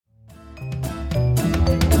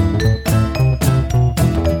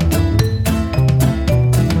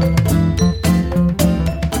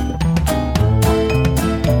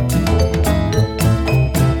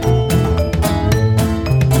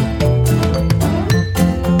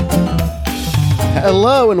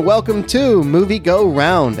Hello and welcome to Movie Go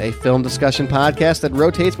Round, a film discussion podcast that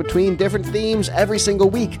rotates between different themes every single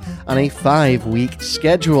week on a 5-week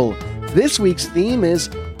schedule. This week's theme is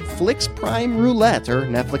Flix Prime Roulette, or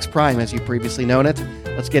Netflix Prime as you've previously known it.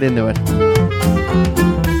 Let's get into it.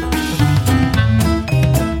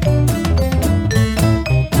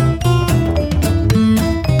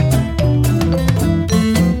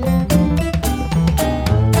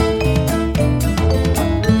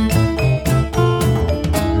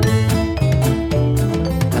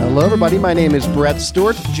 Hello, everybody. My name is Brett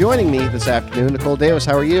Stewart. Joining me this afternoon, Nicole Davis.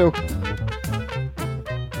 How are you?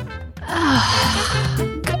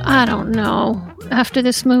 I don't know. After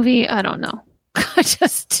this movie, I don't know. I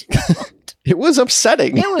just... It was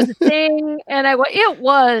upsetting. It was a thing, and it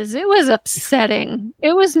was upsetting.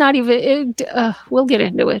 It was not even... we'll get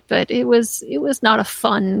into it, but it was not a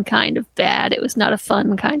fun kind of bad. It was not a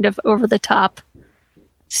fun kind of over-the-top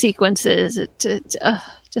sequences. It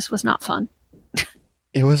just was not fun.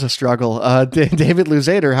 It was a struggle. David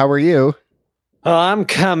Luzader, how are you? Oh, I'm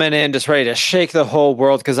coming in just ready to shake the whole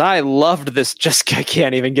world because I loved this. Just I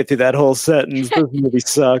can't even get through that whole sentence. This movie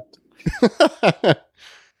sucked.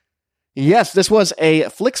 Yes, this was a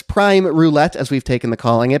Flix Prime Roulette, as we've taken to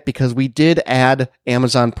calling it, because we did add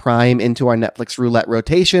Amazon Prime into our Netflix Roulette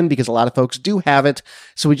rotation because a lot of folks do have it.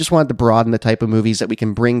 So we just wanted to broaden the type of movies that we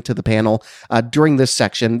can bring to the panel during this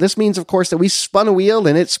section. This means, of course, that we spun a wheel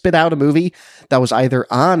and it spit out a movie that was either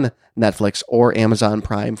on Netflix or Amazon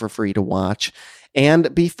Prime for free to watch.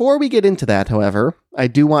 And before we get into that, however, I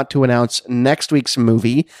do want to announce next week's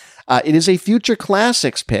movie. It is a Future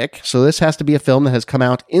Classics pick, so this has to be a film that has come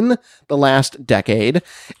out in the last decade,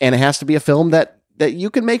 and it has to be a film that you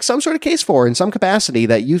can make some sort of case for in some capacity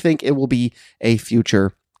that you think it will be a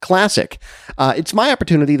future classic. It's my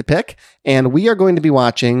opportunity to pick, and we are going to be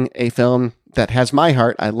watching a film that has my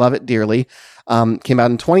heart. I love it dearly. Came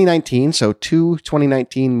out in 2019, so 2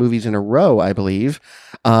 2019 movies in a row, I believe,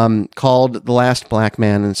 called The Last Black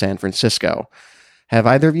Man in San Francisco. Have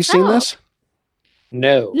either of you seen this?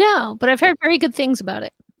 No, but I've heard very good things about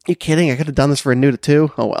it. You kidding? I could have done this for a Nuda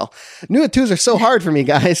 2. Oh, well. Nuda 2s are so hard for me,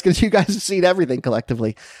 guys, because you guys have seen everything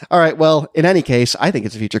collectively. All right, well, in any case, I think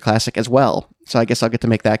it's a future classic as well. So I guess I'll get to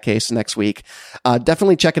make that case next week.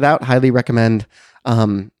 Definitely check it out. Highly recommend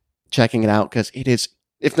checking it out, because it is...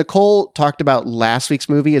 If Nicole talked about last week's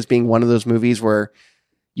movie as being one of those movies where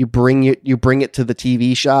you bring it to the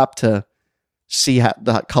TV shop to see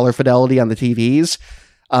the color fidelity on the TVs,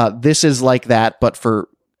 this is like that, but for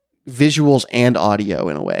visuals and audio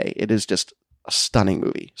in a way. It is just a stunning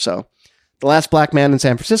movie. So, The Last Black Man in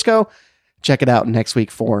San Francisco. Check it out next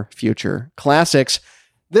week for future classics.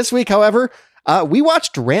 This week, however, we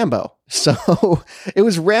watched Rambo. So it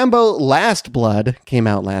was Rambo Last Blood came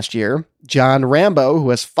out last year. John Rambo, who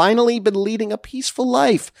has finally been leading a peaceful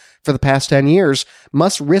life for the past 10 years,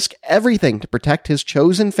 must risk everything to protect his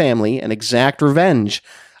chosen family and exact revenge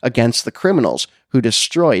against the criminals who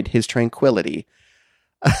destroyed his tranquility.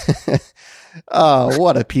 Oh,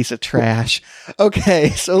 what a piece of trash. Okay,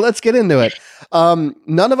 so let's get into it.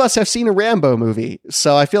 None of us have seen a Rambo movie,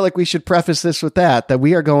 so I feel like we should preface this with that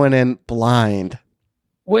we are going in blind.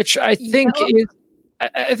 Which I think is,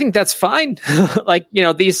 I think that's fine. Like,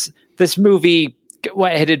 this movie,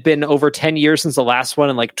 it had been over 10 years since the last one,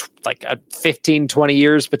 and like 15, 20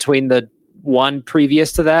 years between the one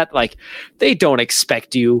previous to that. Like, they don't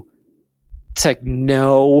expect you to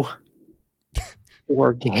know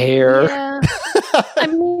or care. Yeah. I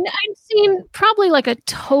mean, I've seen probably like a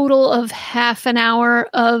total of half an hour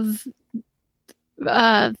of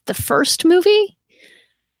the first movie.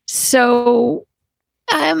 So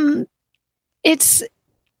it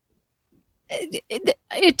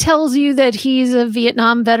tells you that he's a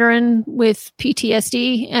Vietnam veteran with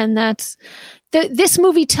PTSD, and that's this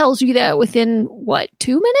movie tells you that within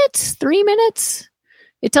 2 minutes, 3 minutes.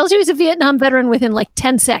 It tells you he's a Vietnam veteran within like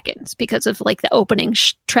 10 seconds because of like the opening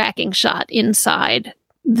tracking shot inside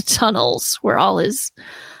the tunnels where all his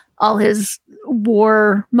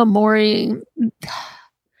war memorabilia.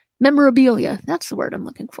 That's the word I'm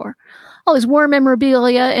looking for. All his war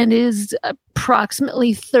memorabilia and his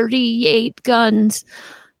approximately 38 guns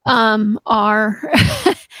are,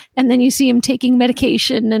 and then you see him taking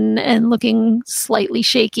medication and looking slightly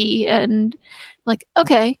shaky and like,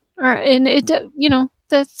 okay, all right. And it,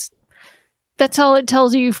 that's all it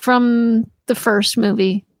tells you from the first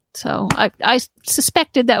movie. So I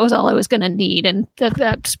suspected that was all I was going to need. And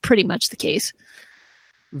that's pretty much the case.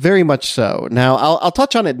 Very much so. Now, I'll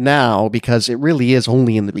touch on it now because it really is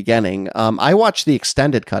only in the beginning. I watched the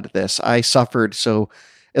extended cut of this. I suffered so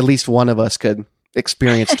at least one of us could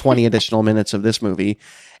experience 20 additional minutes of this movie.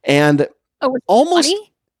 And Oh, it's almost. funny?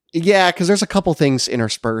 Yeah, because there's a couple things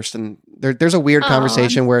interspersed, and there's a weird Oh,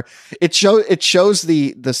 conversation where it shows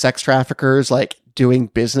the sex traffickers like doing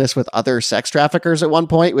business with other sex traffickers at one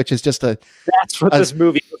point, which is just That's what this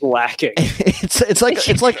movie was lacking. it's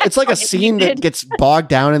like a scene that gets bogged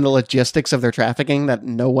down in the logistics of their trafficking that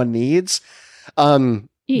no one needs. But in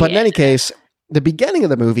any case, the beginning of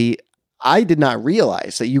the movie, I did not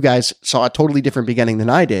realize that you guys saw a totally different beginning than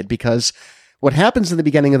I did, because what happens in the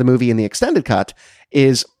beginning of the movie in the extended cut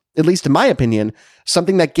is, at least in my opinion,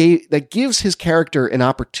 something that gives his character an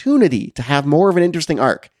opportunity to have more of an interesting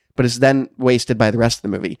arc, but is then wasted by the rest of the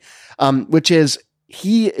movie. Which is,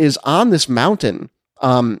 he is on this mountain,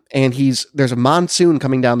 and there's a monsoon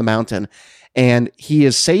coming down the mountain, and he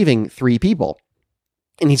is saving 3 people,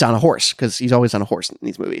 and he's on a horse, because he's always on a horse in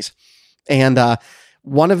these movies. And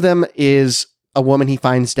one of them is a woman he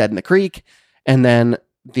finds dead in the creek, and then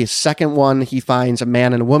the second one, he finds a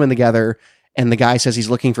man and a woman together, and the guy says he's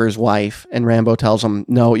looking for his wife, and Rambo tells him,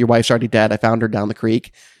 no, your wife's already dead. I found her down the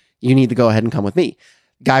creek. You need to go ahead and come with me.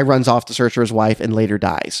 Guy runs off to search for his wife and later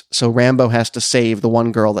dies. So Rambo has to save the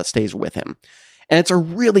one girl that stays with him. And it's a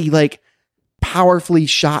really like powerfully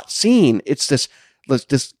shot scene. It's this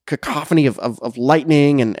cacophony of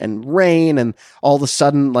lightning and rain, and all of a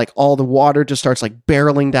sudden, like, all the water just starts like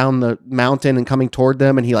barreling down the mountain and coming toward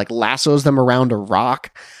them, and he like lassos them around a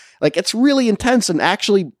rock. Like, it's really intense and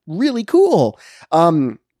actually really cool.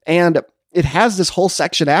 And it has this whole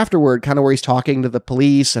section afterward, kind of where he's talking to the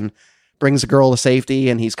police and brings the girl to safety,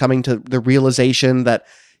 and he's coming to the realization that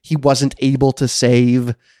he wasn't able to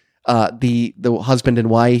save the husband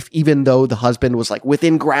and wife, even though the husband was like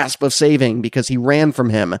within grasp of saving because he ran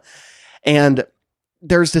from him. And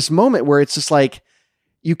there's this moment where it's just like,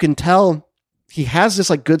 you can tell he has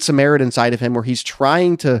this like good Samaritan side of him where he's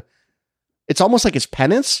trying to, it's almost like his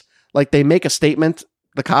penance. Like, they make a statement.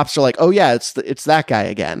 The cops are like, oh yeah, it's that guy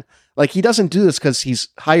again. Like, he doesn't do this because he's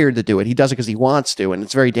hired to do it. He does it because he wants to, and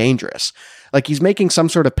it's very dangerous. Like, he's making some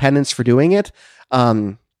sort of penance for doing it,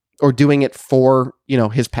 or doing it for,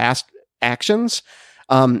 his past actions.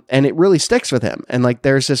 And it really sticks with him. And like,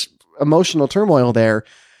 there's this emotional turmoil there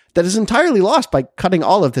that is entirely lost by cutting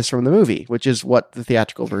all of this from the movie, which is what the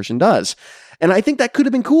theatrical version does. And I think that could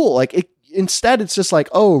have been cool. Like, instead, it's just like,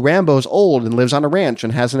 oh, Rambo's old and lives on a ranch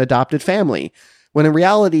and has an adopted family. When in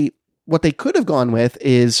reality, what they could have gone with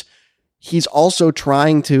is he's also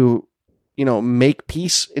trying to, make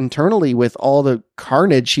peace internally with all the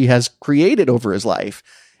carnage he has created over his life.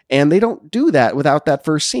 And they don't do that without that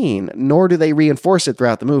first scene, nor do they reinforce it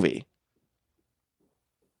throughout the movie.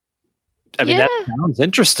 I mean, that sounds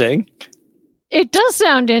interesting. It does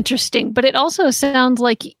sound interesting, but it also sounds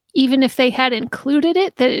like even if they had included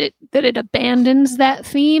it, that it abandons that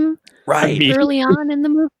theme right early on in the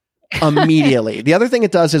movie. Immediately. The other thing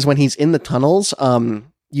it does is when he's in the tunnels,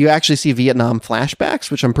 you actually see Vietnam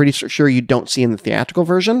flashbacks, which I'm pretty sure you don't see in the theatrical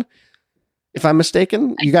version. If I'm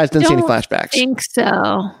mistaken, you guys didn't see any flashbacks. I think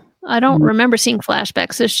so. I don't remember seeing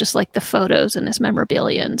flashbacks. It's just like the photos and his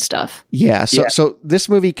memorabilia and stuff. Yeah. So this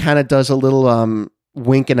movie kind of does a little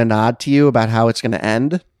wink and a nod to you about how it's going to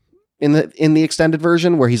end in the extended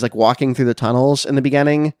version, where he's like walking through the tunnels in the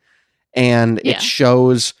beginning, and it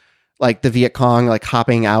shows like the Viet Cong like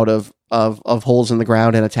hopping out of holes in the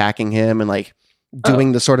ground and attacking him, and like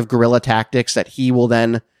doing the sort of guerrilla tactics that he will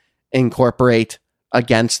then incorporate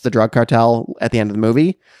against the drug cartel at the end of the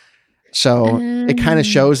movie. So it kind of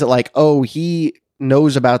shows that like, oh, he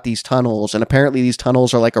knows about these tunnels, and apparently these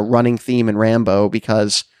tunnels are like a running theme in Rambo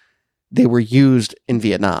because they were used in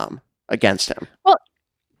Vietnam against him. Well,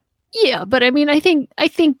 yeah, but I mean, I think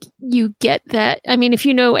you get that. I mean, if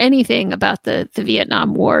you know anything about the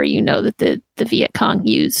Vietnam War, you know that the Viet Cong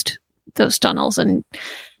used those tunnels, and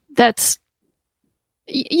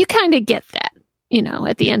you kind of get that,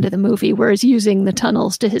 at the end of the movie, whereas using the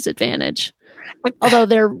tunnels to his advantage, although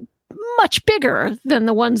they're much bigger than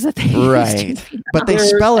the ones that they used. But they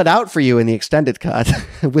spell it out for you in the extended cut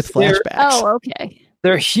with flashbacks. Oh, okay.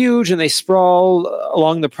 They're huge and they sprawl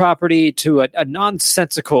along the property to a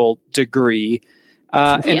nonsensical degree.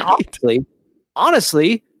 And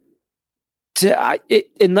honestly,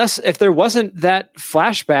 unless if there wasn't that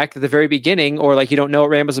flashback at the very beginning, or like you don't know what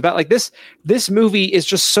Rambo's about, like this movie is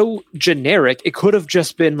just so generic. It could have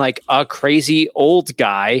just been like a crazy old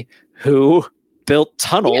guy who built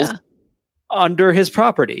tunnels under his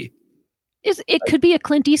property. It could be a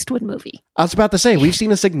Clint Eastwood movie. I was about to say, we've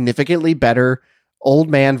seen a significantly better old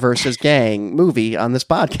man versus gang movie on this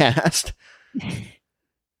podcast.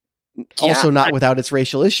 Also not without its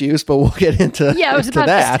racial issues, but we'll get into Yeah, I was about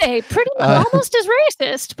that. to say, pretty almost as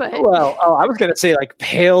racist, but Well, I was going to say like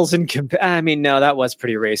pales in I mean, no, that was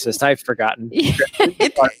pretty racist. I've forgotten.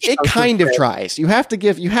 It kind of tries. You have to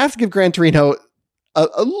give Gran Torino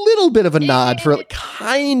a little bit of a nod for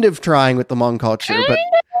kind of trying with the Hmong culture, but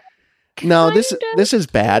no, this is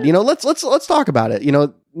bad. You know, let's talk about it. You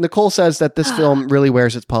know, Nicole says that this film really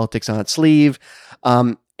wears its politics on its sleeve,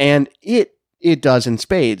 and it does in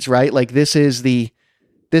spades, right? Like this is the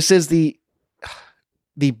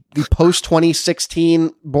post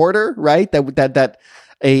 2016 border, right? That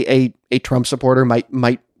a Trump supporter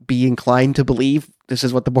might be inclined to believe this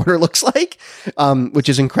is what the border looks like, which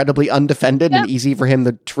is incredibly undefended and easy for him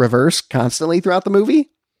to traverse constantly throughout the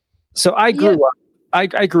movie. So I grew up.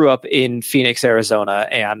 I grew up in Phoenix, Arizona,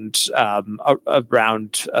 and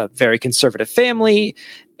around a very conservative family.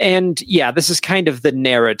 And yeah, this is kind of the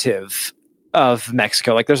narrative of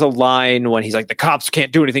Mexico. Like there's a line when he's like, the cops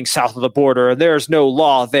can't do anything south of the border. There's no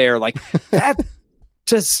law there. Like that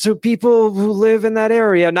just to people who live in that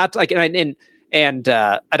area, not like, and I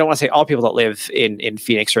don't want to say all people that live in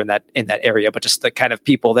Phoenix or in that area, but just the kind of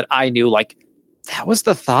people that I knew, like that was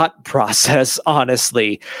the thought process,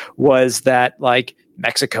 honestly, was that like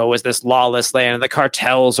Mexico is this lawless land and the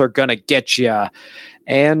cartels are going to get you.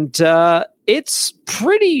 And it's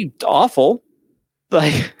pretty awful.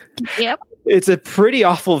 Like, yep. It's a pretty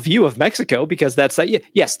awful view of Mexico because that's that.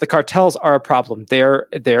 Yes, the cartels are a problem. There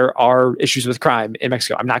are issues with crime in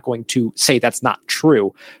Mexico. I'm not going to say that's not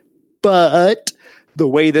true, but the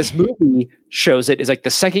way this movie shows it is like the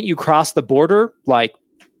second you cross the border, like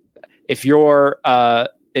if you're a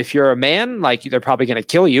man, like they're probably going to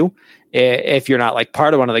kill you if you're not like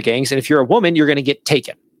part of one of the gangs, and if you're a woman, you're going to get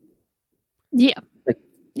taken. Yeah.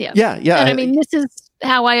 And I mean, this is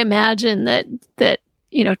how I imagine that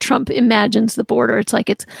you know, Trump imagines the border. It's like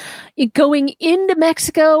it's going into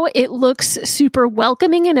Mexico. It looks super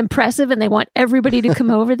welcoming and impressive, and they want everybody to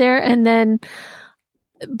come over there. And then,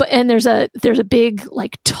 and there's a big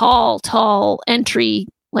like tall entry,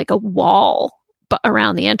 like a wall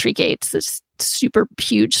around the entry gates. This super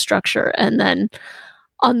huge structure, and then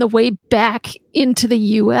on the way back into the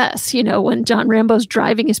U.S., you know, when John Rambo's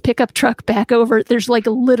driving his pickup truck back over, there's like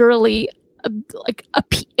literally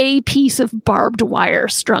a piece of barbed wire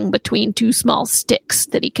strung between two small sticks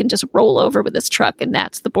that he can just roll over with his truck, and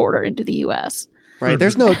that's the border into the U.S. Right?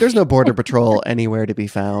 There's no border patrol anywhere to be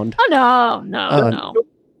found. Oh no.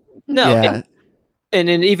 Yeah. And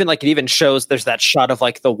then even like it even shows there's that shot of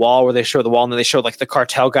like the wall where they show the wall, and then they show like the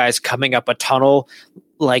cartel guys coming up a tunnel,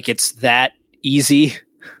 like it's that easy.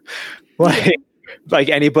 like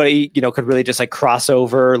anybody, you know, could really just like cross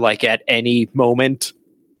over like at any moment.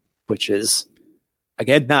 Which is,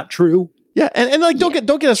 again, not true. Yeah, and like don't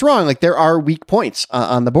get us wrong. Like there are weak points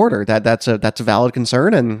on the border. That's a valid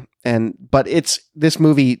concern, but this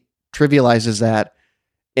movie trivializes that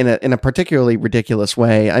in a particularly ridiculous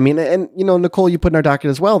way. I mean, and you know, Nicole, you put in our docket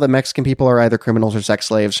as well that Mexican people are either criminals or sex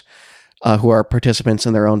slaves who are participants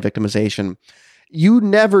in their own victimization. You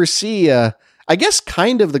never see I guess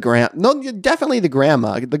kind of definitely the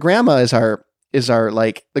grandma. The grandma is our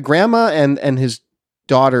like the grandma and his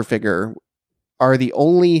daughter figure are the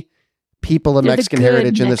only people of Mexican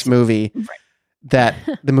heritage in this movie that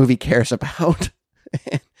the movie cares about.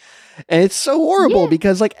 And it's so horrible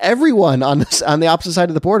because like everyone on the opposite side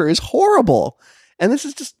of the border is horrible. And this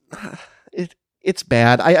is just, it's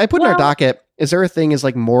bad. I put in our docket, is there a thing is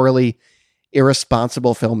like morally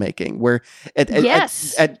irresponsible filmmaking where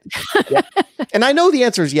yes. And I know the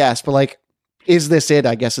answer is yes, but like, is this it?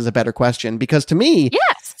 I guess is a better question, because to me,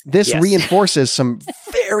 this reinforces some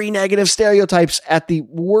very negative stereotypes at the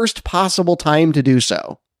worst possible time to do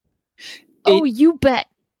so. You bet.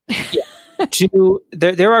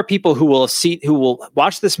 There are people who will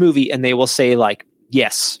watch this movie and they will say like,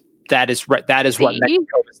 yes, that is right. That is what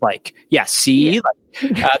Mexico is like. Yeah. There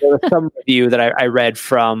was some review that I read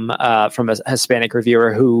from a Hispanic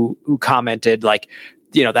reviewer who commented like,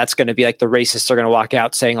 you know, that's going to be like the racists are going to walk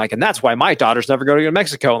out saying like, and that's why my daughter's never going to go to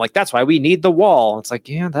Mexico. And like, that's why we need the wall. It's like,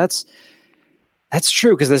 yeah, that's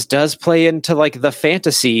true. Cause this does play into like the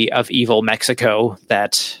fantasy of evil Mexico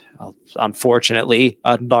that unfortunately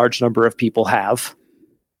a large number of people have.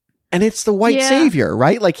 And it's the white savior,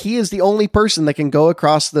 right? Like he is the only person that can go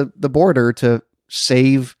across the border to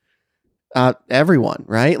save everyone,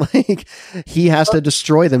 right? Like he has to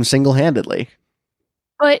destroy them single-handedly.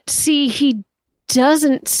 But see, he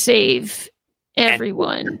doesn't save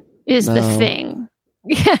everyone is the thing.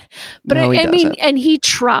 Yeah. But I mean, and he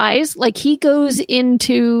tries, like he goes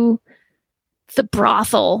into the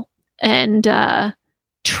brothel and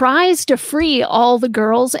tries to free all the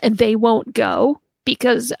girls and they won't go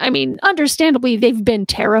because, I mean, understandably, they've been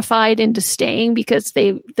terrified into staying because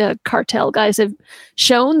the cartel guys have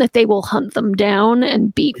shown that they will hunt them down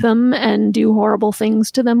and beat them and do horrible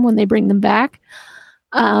things to them when they bring them back.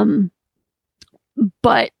 But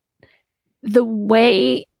the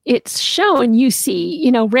way it's shown, you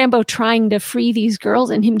see, Rambo trying to free these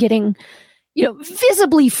girls and him getting,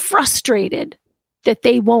 visibly frustrated that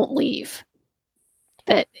they won't leave.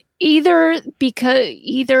 That either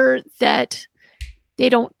that they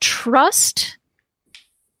don't trust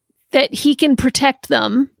that he can protect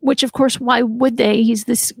them, which of course, why would they? He's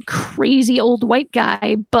this crazy old white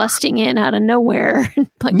guy busting in out of nowhere.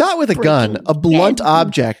 Like not with a gun, a blunt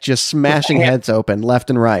object just smashing heads open left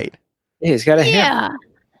and right. Yeah, he's got a hammer.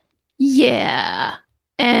 Yeah.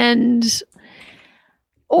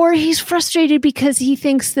 Or he's frustrated because he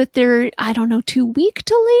thinks that they're, I don't know, too weak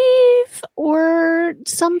to leave or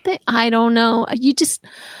something. I don't know.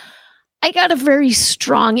 I got a very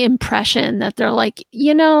strong impression that they're like,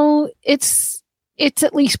 it's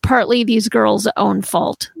at least partly these girls' own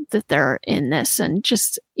fault that they're in this. And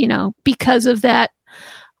just, because of that,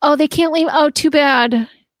 oh, they can't leave. Oh, too bad.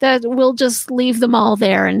 That we'll just leave them all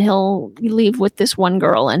there and he'll leave with this one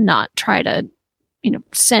girl and not try to,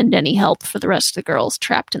 send any help for the rest of the girls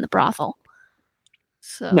trapped in the brothel.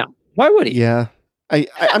 So no, why would he? Yeah.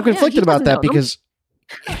 I'm conflicted about that because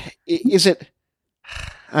is it,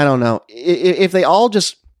 I don't know. If they all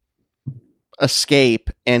just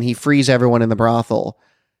escape and he frees everyone in the brothel,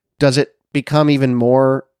 does it become even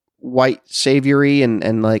more white saviory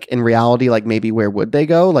and like in reality, like maybe where would they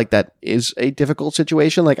go? Like that is a difficult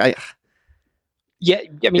situation. Like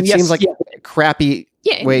it seems like a crappy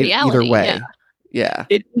way reality, either way. Yeah.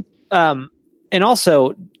 And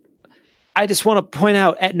also I just want to point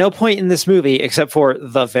out at no point in this movie, except for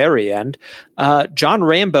the very end, John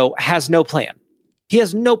Rambo has no plan. He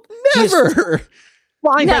has never.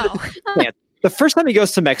 The first time he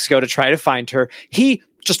goes to Mexico to try to find her, he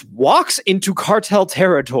just walks into cartel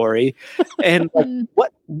territory, and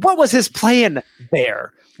what was his plan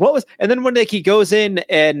there? And then when he goes in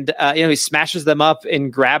and he smashes them up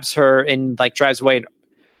and grabs her and like drives away and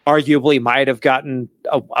arguably might have gotten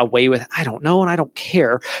away with, I don't know, and I don't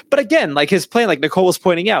care. But again, like his plan, like Nicole was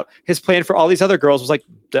pointing out, his plan for all these other girls was like,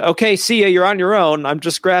 okay, see ya, you're on your own. I'm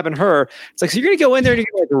just grabbing her. It's like, so you're going to go in there and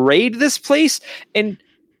you're going to raid this place? And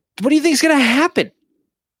what do you think is going to happen?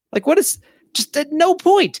 Like, what is, just at no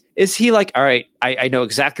point is he like, all right, I know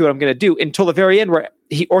exactly what I'm going to do, until the very end where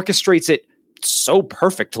he orchestrates it so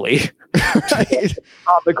perfectly to a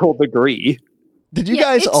comical degree. Did you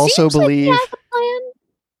guys also believe? Like he has a plan.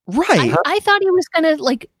 Right. I thought he was going to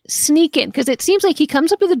like sneak in because it seems like he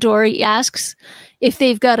comes up to the door. He asks if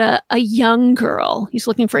they've got a young girl. He's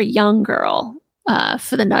looking for a young girl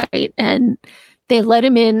for the night, and they let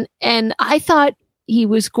him in. And I thought he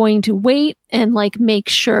was going to wait and like make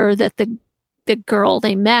sure that the girl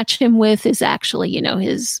they match him with is actually,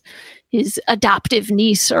 his adoptive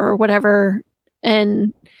niece or whatever.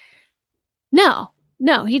 And no,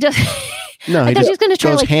 he doesn't. No, I thought he was going to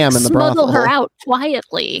try ham in the smuggle brothel. her out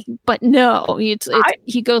quietly, but no, he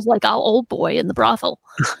goes like an old boy in the brothel.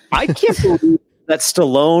 I can't believe that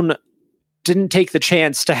Stallone didn't take the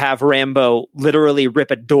chance to have Rambo literally rip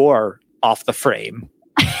a door off the frame.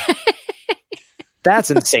 That's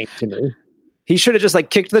insane to me. He should have just like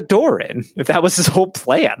kicked the door in if that was his whole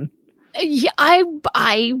plan. Yeah,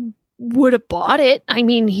 I would have bought it. I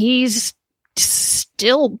mean, he's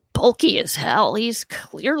still bulky as hell. He's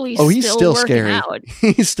clearly he's still scary. Out.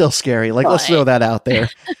 He's still scary. Like, let's throw that out there.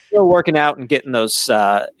 Still working out and getting those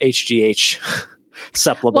HGH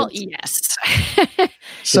supplements. Well, yes.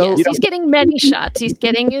 So yes, he's getting many shots. He's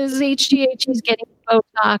getting his HGH. He's getting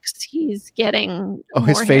Botox. He's getting.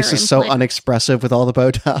 His face is so unexpressive with all the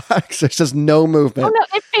Botox. There's just no movement. Oh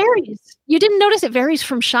no, it varies. You didn't notice it varies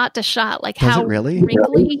from shot to shot. Like Does how it really?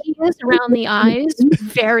 wrinkly he is around the eyes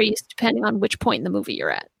varies depending on which point in the movie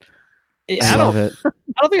you're at. I love it. I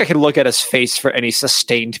don't think I can look at his face for any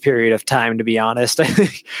sustained period of time, to be honest. I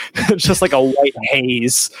think it's just like a white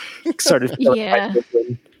haze sort of. Yeah.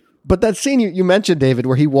 But that scene you mentioned, David,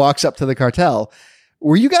 where he walks up to the cartel,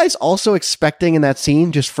 were you guys also expecting in that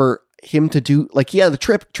scene just for him to do, like,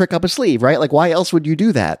 the trick up his sleeve, right? Like, why else would you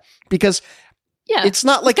do that? Because it's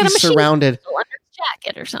not like he's surrounded.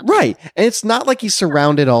 Jacket or something. Right. And it's not like he's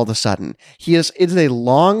surrounded all of a sudden. It's a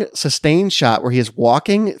long sustained shot where he is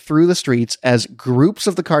walking through the streets as groups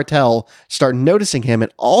of the cartel start noticing him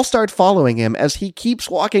and all start following him as he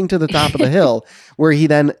keeps walking to the top of the hill, where he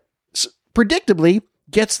then predictably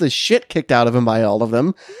gets the shit kicked out of him by all of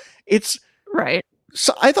them. It's right.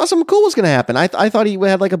 So I thought something cool was going to happen. I thought he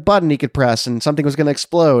had like a button he could press and something was going to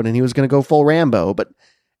explode and he was going to go full Rambo, but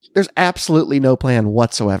there's absolutely no plan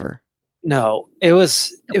whatsoever. No, it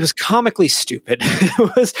was comically stupid.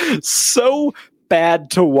 It was so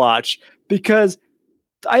bad to watch because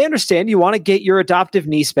I understand you want to get your adoptive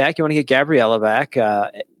niece back. You want to get Gabriella back.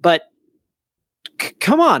 But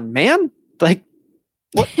come on, man. Like,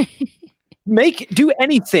 what? Do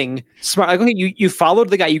anything smart. Like, okay, you followed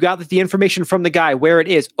the guy. You got the information from the guy where it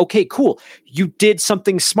is. Okay, cool. You did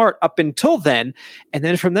something smart up until then. And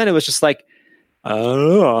then from then it was just like, I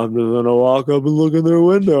don't know. I'm just going to walk up and look in their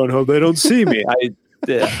window and hope they don't see me.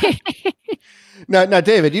 Now,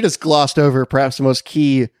 David, you just glossed over perhaps the most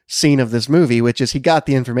key scene of this movie, which is he got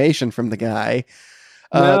the information from the guy.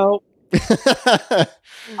 No. I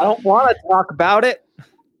don't want to talk about it.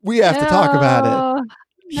 We have to talk about it.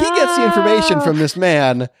 He gets the information from this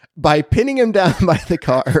man by pinning him down by the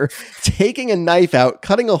car, taking a knife out,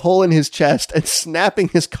 cutting a hole in his chest, and snapping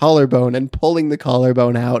his collarbone and pulling the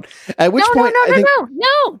collarbone out. At which point,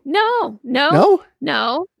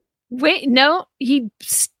 No. Wait, no. He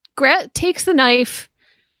takes the knife,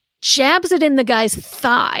 jabs it in the guy's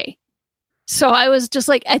thigh. So I was just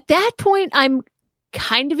like, at that point, I'm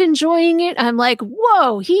kind of enjoying it. I'm like,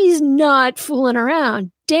 whoa, he's not fooling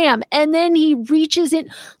around. Damn. And then he reaches in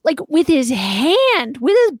like with his hand,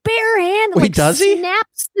 with his bare hand. Wait, like, does he?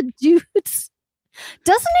 Snaps the dude's.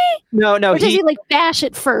 Doesn't he? No. Or does he like bash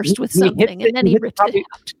it first with something and then he rips it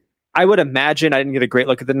out? I would imagine, I didn't get a great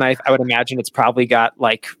look at the knife. I would imagine it's probably got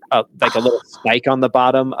like a little spike on the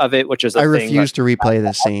bottom of it, which is I refuse to replay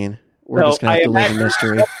this scene. We're just going to have to live in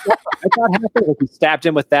mystery. I thought happened was he stabbed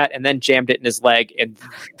him with that and then jammed it in his leg and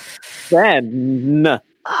then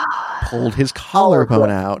pulled his collarbone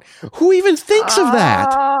out. Who even thinks of that?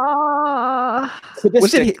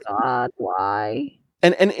 Was it God? Why?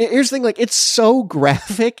 And here's the thing, like, it's so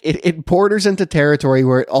graphic, it borders into territory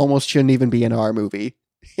where it almost shouldn't even be an R movie.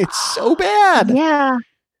 It's so bad. Yeah.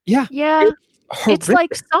 It's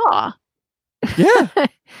like Saw. Yeah.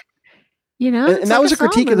 You know, and that was a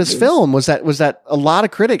critique of this film was that a lot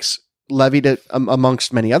of critics levied it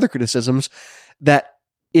amongst many other criticisms that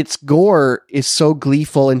its gore is so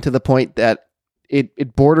gleeful into the point that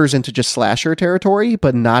it borders into just slasher territory,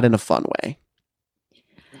 but not in a fun way.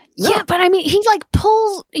 Yeah, but I mean, he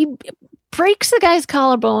breaks the guy's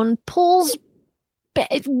collarbone, pulls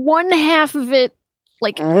one half of it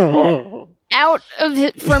like out of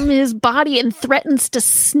it from his body and threatens to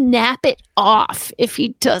snap it off if he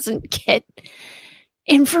doesn't get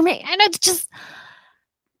information. And it's just,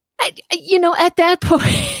 at that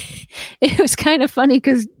point, it was kind of funny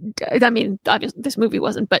because, I mean, obviously this movie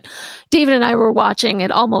wasn't, but David and I were watching at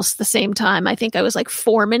almost the same time. I think I was like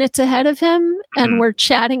 4 minutes ahead of him, and we're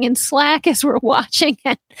chatting in Slack as we're watching,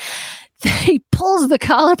 and he pulls the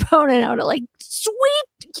collarbone out of like,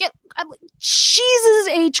 sweet. I'm like, Jesus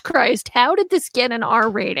H. Christ, how did this get an R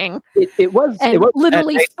rating? It was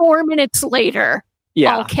literally 4 minutes later.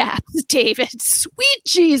 Yeah. All caps, David. Sweet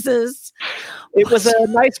Jesus. It was a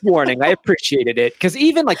nice warning. I appreciated it. Because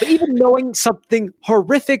even knowing something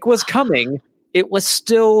horrific was coming, it was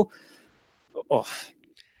still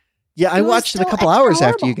Yeah, I watched it a couple hours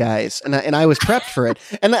after you guys, and I was prepped for it.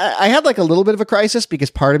 And I had like a little bit of a crisis because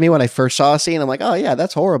part of me, when I first saw a scene, I'm like, oh yeah,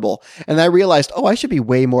 that's horrible. And I realized, I should be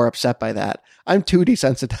way more upset by that. I'm too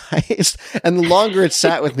desensitized. And the longer it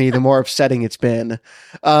sat with me, the more upsetting it's been.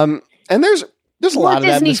 And there's a lot of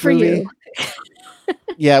that in this movie.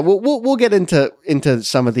 Yeah, we'll get into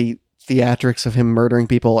some of the theatrics of him murdering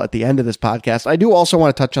people at the end of this podcast. I do also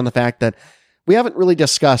want to touch on the fact that we haven't really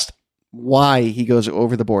discussed why he goes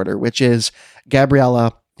over the border, which is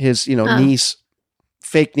Gabriella, his niece,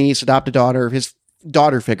 fake niece, adopted daughter, his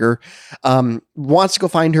daughter figure, wants to go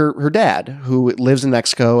find her dad, who lives in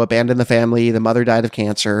Mexico, abandoned the family. The mother died of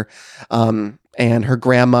cancer, and her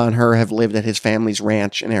grandma and her have lived at his family's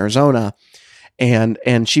ranch in Arizona,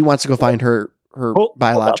 and she wants to go find her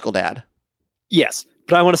biological dad. Yes,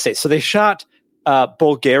 but I want to say, so they shot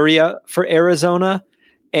Bulgaria for Arizona,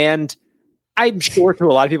 and I'm sure to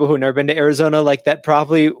a lot of people who have never been to Arizona, like that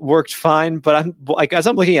probably worked fine. But I'm like, as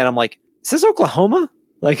I'm looking at it, I'm like, is this Oklahoma?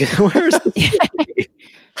 Like, where's this?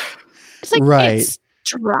 It's like, right. It's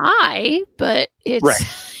dry, but it's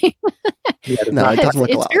right. No, it doesn't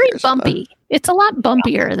look a lot. It's very bumpy. It's a lot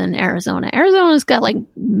bumpier than Arizona. Arizona's got like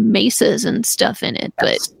mesas and stuff in it,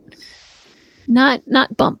 but not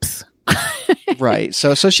bumps. Right.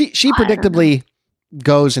 So she predictably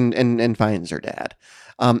goes and finds her dad.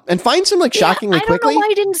 And finds him like shockingly quickly. I don't know why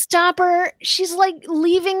I didn't stop her. She's like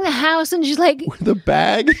leaving the house and she's like with a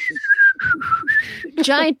bag.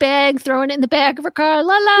 giant bag, throwing it in the back of her car.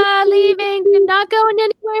 La la, leaving. I'm not going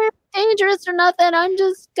anywhere dangerous or nothing. I'm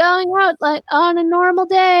just going out like on a normal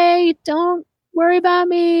day. Don't worry about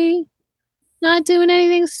me. Not doing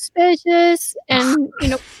anything suspicious. And,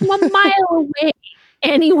 from a mile away,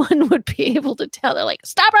 anyone would be able to tell. They're like,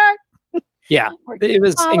 stop her. Yeah, it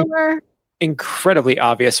was incredibly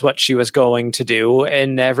obvious what she was going to do.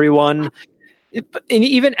 And everyone, and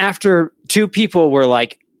even after two people were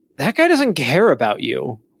like, that guy doesn't care about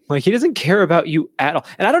you. Like, he doesn't care about you at all.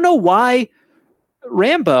 And I don't know why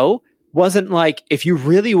Rambo wasn't like, if you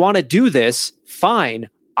really want to do this, fine,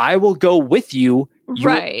 I will go with you.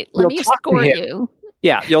 Right. Let me escort you.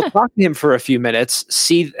 Yeah, you'll talk to him for a few minutes,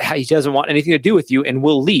 see how he doesn't want anything to do with you, and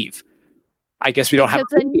we'll leave. I guess we don't have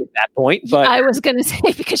a movie at that point. But I was going to say,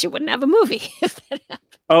 because you wouldn't have a movie if that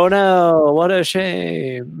happened. Oh no, what a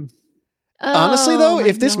shame. Honestly, though,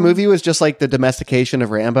 if this movie was just like the domestication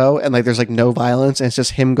of Rambo and like there's like no violence and it's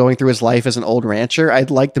just him going through his life as an old rancher, I'd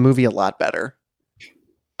like the movie a lot better.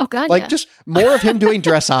 Oh God, like just more of him doing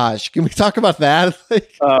dressage. Can we talk about that?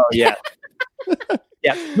 Oh yeah.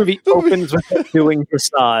 Yeah, the movie opens with him doing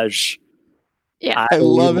dressage. Yeah, I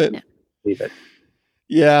love it. Leave it.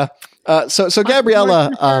 Yeah. So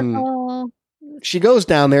Gabriella, she goes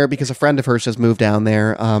down there because a friend of hers has moved down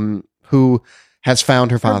there, who has found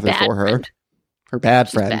her father for her. Friend. Her bad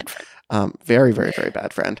friend. Very, very, very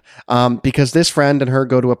bad friend. Because this friend and her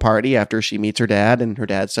go to a party after she meets her dad, and her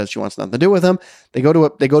dad says she wants nothing to do with him. They go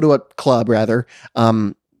to a club rather.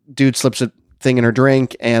 Dude slips a thing in her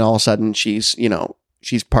drink, and all of a sudden she's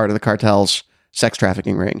part of the cartel's sex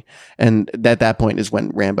trafficking ring. And at that point is when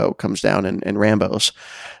Rambo comes down and Rambos.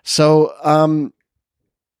 So,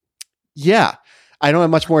 yeah, I don't have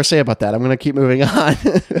much more to say about that. I'm going to keep moving on.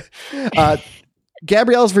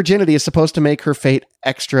 Gabriella's virginity is supposed to make her fate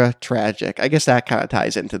extra tragic. I guess that kind of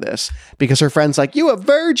ties into this because her friend's like, you a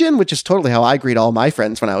virgin, which is totally how I greet all my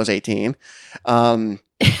friends when I was 18. Right.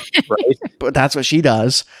 But that's what she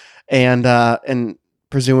does. And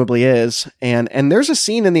presumably is. And there's a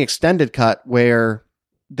scene in the extended cut where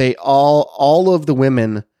they all of the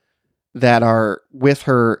women that are with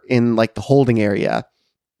her in like the holding area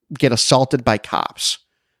get assaulted by cops.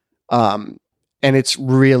 And it's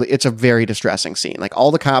a very distressing scene. Like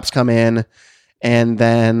all the cops come in, and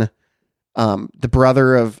then the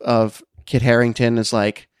brother of Kit Harington is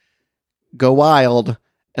like, go wild.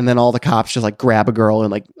 And then all the cops just like grab a girl and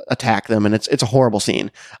like attack them. And it's a horrible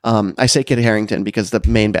scene. I say Kit Harington because the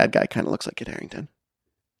main bad guy kind of looks like Kit Harington.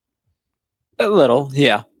 A little.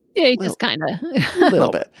 Yeah. Yeah. He just kind of a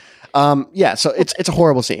little bit. Yeah. So it's a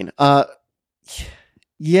horrible scene.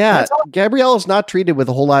 Yeah, Gabriella's not treated with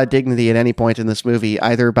a whole lot of dignity at any point in this movie,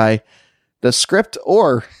 either by the script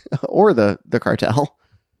or the cartel.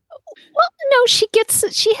 Well, no, she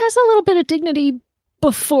has a little bit of dignity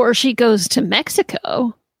before she goes to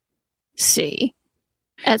Mexico.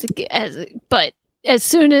 But as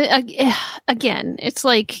soon as again, it's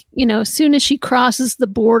like, as soon as she crosses the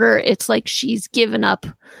border, it's like she's given up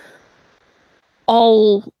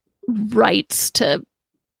all rights to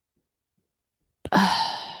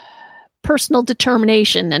personal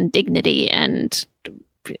determination and dignity and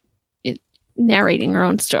narrating her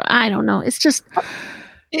own story. I don't know. It's just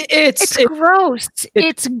it's gross.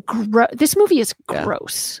 It's gross. This movie is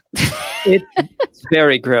gross. It's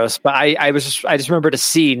very gross. But I just remembered a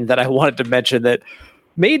scene that I wanted to mention that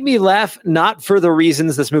made me laugh, not for the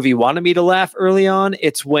reasons this movie wanted me to laugh early on.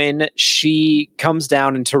 It's when she comes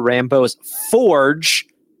down into Rambo's forge.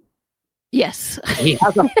 Yes. He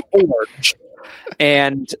has a forge.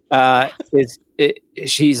 And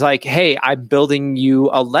she's like, hey, I'm building you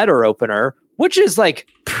a letter opener, which is like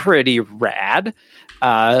pretty rad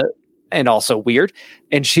and also weird.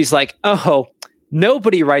 And she's like, oh,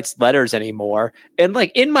 nobody writes letters anymore. And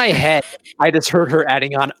like in my head, I just heard her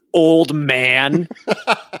adding on old man.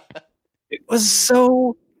 It was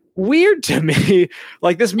so weird to me.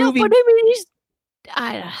 Like this movie. No, but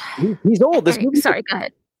I mean, he's old. This movie, sorry, go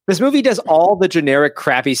ahead. This movie does all the generic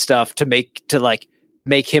crappy stuff to make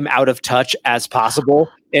him out of touch as possible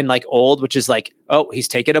and like old, which is like, oh, he's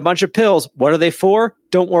taking a bunch of pills. What are they for?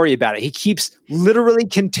 Don't worry about it. He keeps literally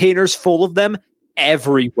containers full of them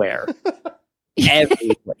everywhere.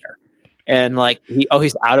 Everywhere. And like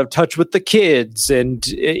he's out of touch with the kids. And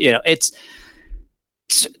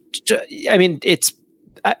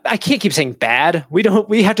I can't keep saying bad. We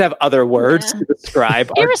have to have other words to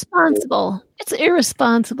describe. Irresponsible. It's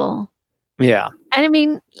irresponsible. Yeah. And I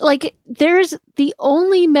mean, like, there's the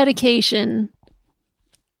only medication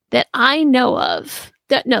that I know of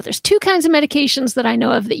there's two kinds of medications that I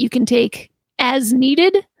know of that you can take as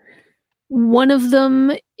needed one of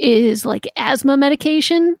them is like asthma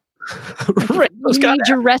medication. Right, You need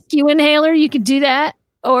your rescue inhaler, you can do that.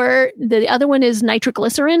 Or the other one is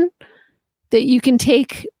nitroglycerin that you can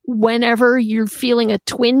take whenever you're feeling a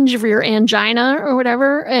twinge of your angina or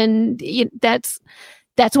whatever. And that's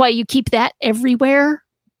why you keep that everywhere.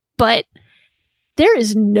 But there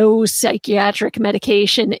is no psychiatric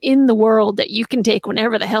medication in the world that you can take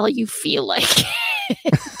whenever the hell you feel like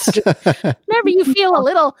it. Whenever you feel a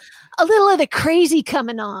little of the crazy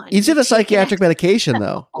coming on. Is it a psychiatric medication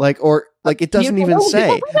though? Like it doesn't even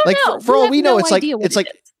say. Like for all we know, it's like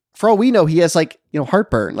for all we know, he has like,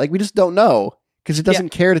 heartburn. Like we just don't know because it doesn't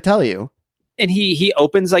care to tell you. And he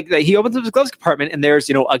opens up his gloves compartment and there's,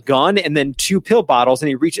 a gun and then 2 pill bottles, and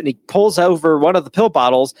he pulls over one of the pill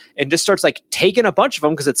bottles and just starts like taking a bunch of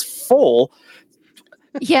them because it's full.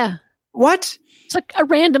 Yeah. What? It's like a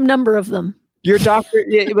random number of them. Your doctor,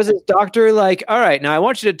 it was his doctor like, all right, now I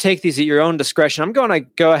want you to take these at your own discretion. I'm going to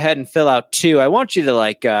go ahead and fill out 2. I want you to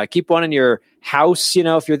like keep one in your house,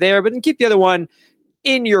 if you're there, but then keep the other one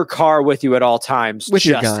in your car with you at all times. With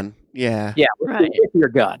your gun. Yeah. Yeah. With your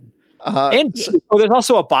gun. And there's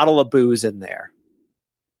also a bottle of booze in there.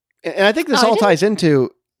 And I think this all ties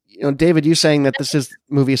into, David, you saying that this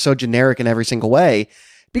movie is so generic in every single way,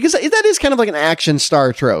 because that is kind of like an action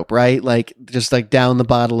star trope, right? Like just like down the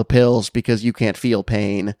bottle of pills because you can't feel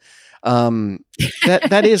pain.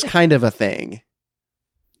 That is kind of a thing.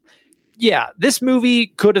 Yeah. This movie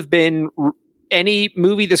could have been any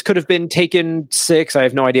movie. This could have been Taken 6. I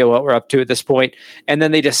have no idea what we're up to at this point. And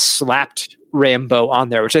then they just slapped Rambo on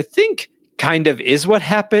there, which I think kind of is what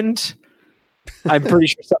happened. I'm pretty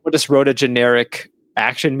sure someone just wrote a generic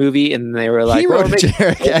action movie and they were like, he wrote a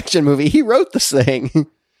generic action movie. He wrote this thing.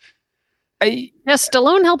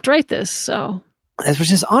 Stallone helped write this, so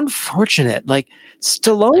which is unfortunate. Like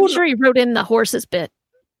Stallone, I'm sure he wrote in the horses bit.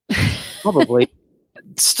 Probably.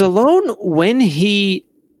 Stallone,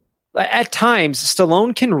 at times,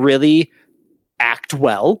 Stallone can really act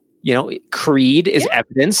well. Creed is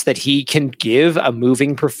evidence that he can give a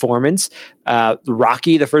moving performance.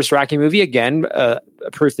 Rocky, the first Rocky movie, again,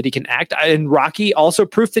 proof that he can act. And Rocky also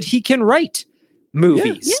proof that he can write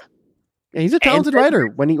movies. Yeah, he's a talented writer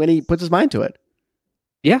when he puts his mind to it.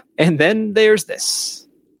 Yeah, and then there's this.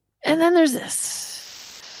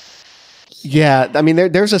 Yeah, I mean,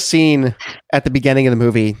 there's a scene at the beginning of the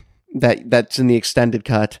movie that's in the extended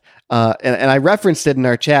cut, and I referenced it in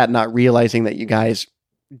our chat, not realizing that you guys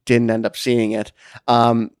didn't end up seeing it.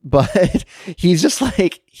 But he's just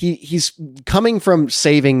like he's coming from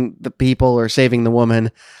saving the people or saving the woman,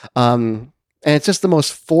 and it's just the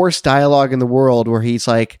most forced dialogue in the world where he's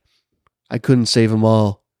like, I couldn't save them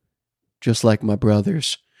all, just like my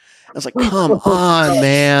brothers. I was like, come on,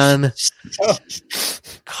 man.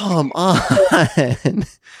 Come on. They're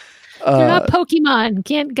not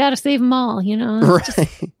Pokemon. Gotta save them all, Right.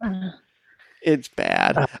 It's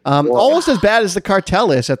bad. Almost as bad as the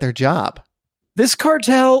cartel is at their job. This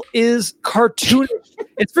cartel is cartoonish.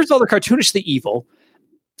 First of all, they're cartoonishly evil.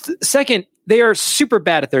 Second, they are super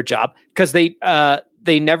bad at their job because they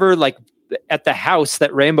never like at the house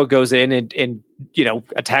that Rambo goes in and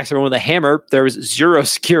attacks everyone with a hammer. There was zero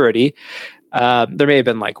security. There may have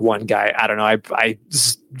been like one guy. I don't know. I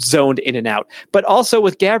zoned in and out. But also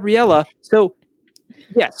with Gabriella. So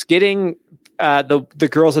yes, getting the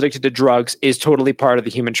girls addicted to drugs is totally part of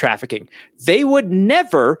the human trafficking. They would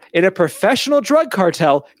never, in a professional drug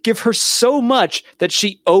cartel, give her so much that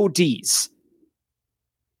she ODs.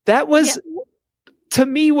 That was, to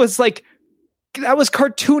me, was like, that was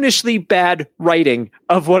cartoonishly bad writing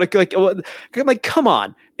of what, I'm like, come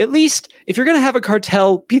on. At least, if you're going to have a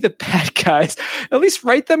cartel be the bad guys, at least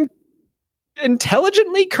write them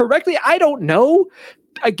intelligently, correctly. I don't know.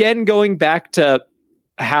 Again, going back to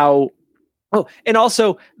how, and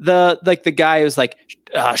also the guy who's like,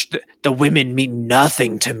 the women mean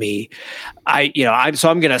nothing to me. I'm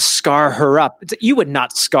going to scar her up. You would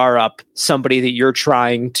not scar up somebody that you're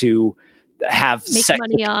trying to have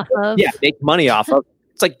money off of. Yeah, make money off of.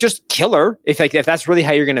 It's like, just kill her if that's really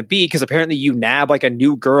how you're going to be, because apparently you nab like a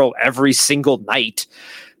new girl every single night.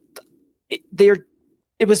 They're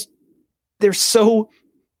so.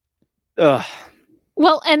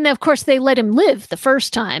 Well, and of course they let him live the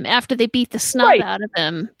first time after they beat the snot out of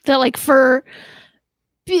him. They're like, for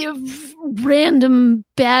random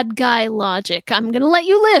bad guy logic, I'm going to let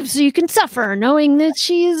you live so you can suffer, knowing that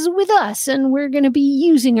she's with us and we're going to be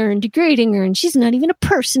using her and degrading her and she's not even a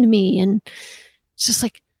person to me. And it's just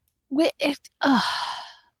like, why?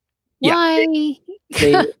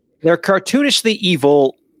 They're cartoonishly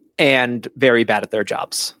evil and very bad at their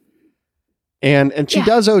jobs. And she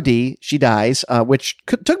does OD. She dies, which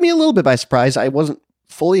took me a little bit by surprise. I wasn't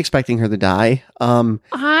fully expecting her to die.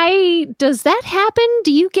 Does that happen?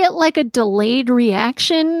 Do you get like a delayed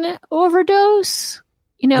reaction overdose?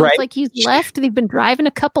 You know, Right. it's like he's left. They've been driving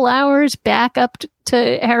a couple hours back up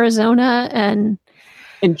to Arizona, and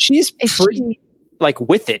she's pretty like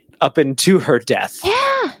with it up into her death.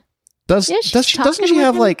 yeah, Doesn't she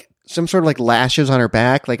have like some sort of like lashes on her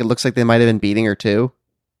back? Like it looks like they might have been beating her too.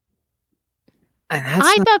 And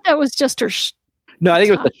I thought that was just her. No, I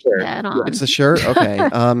think it was the shirt. That on. It's the shirt. Okay.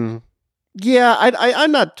 Yeah,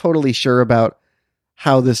 I'm not totally sure about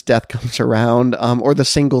how this death comes around, or the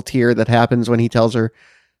single tear that happens when he tells her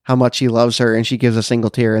how much he loves her, and she gives a single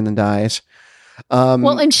tear and then dies.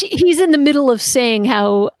 Well, and he's in the middle of saying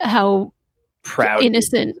how Proud.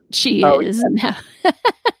 innocent she Oh, is, and how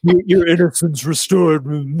Your innocence restored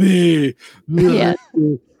me. Yeah.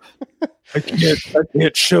 I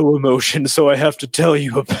can't show emotion, so I have to tell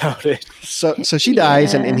you about it. So she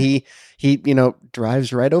dies, and he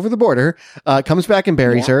drives right over the border, comes back and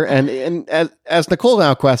buries her. And as Nicole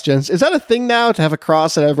now questions, is that a thing now to have a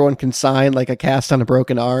cross that everyone can sign, like a cast on a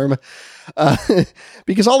broken arm?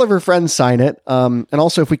 Because all of her friends sign it. And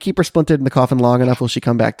also, if we keep her splintered in the coffin long enough, will she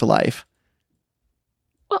come back to life?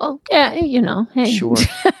 well, yeah, hey. Sure.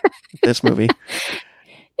 This movie.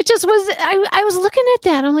 It just was. I was looking at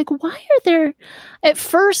that. I'm like, why are there? At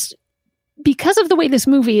first, because of the way this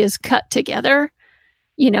movie is cut together,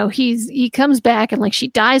 he comes back and like she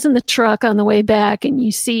dies in the truck on the way back, and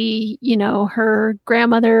you see, her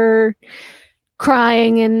grandmother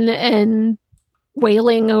crying and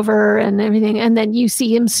wailing over her and everything, and then you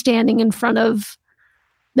see him standing in front of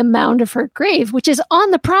the mound of her grave, which is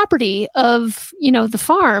on the property of the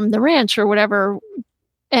farm, the ranch, or whatever,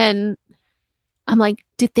 and I'm like,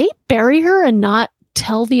 did they bury her and not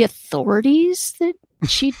tell the authorities that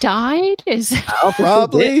she died?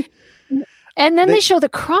 Probably. And then they show the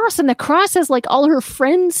cross, and the cross has like all her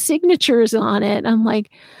friends' signatures on it. I'm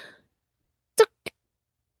like,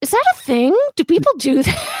 is that a thing? Do people do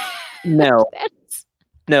that? No.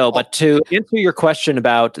 No, but to answer your question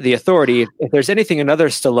about the authority, if there's anything another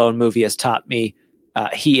Stallone movie has taught me,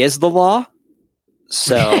 he is the law.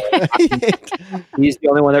 So he's the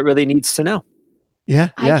only one that really needs to know. Yeah.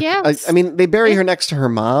 I guess. I mean, they bury her next to her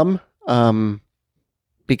mom,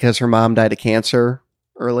 because her mom died of cancer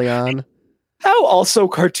early on. How also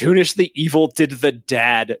cartoonish the evil did the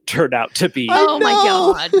dad turn out to be? Oh my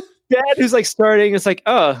God. Dad who's like starting, it's like,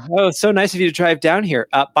 oh, it's so nice of you to drive down here.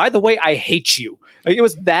 By the way, I hate you. Like, it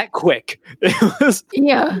was that quick. It was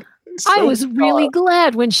Yeah. I was really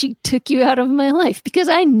glad when she took you out of my life because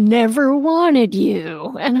I never wanted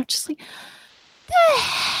you. And I'm just like, the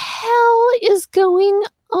hell is going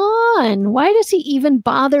on? Why does he even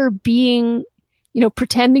bother being,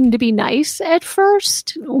 pretending to be nice at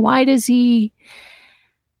first? Why does he?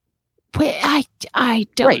 I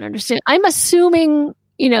don't understand. I'm assuming,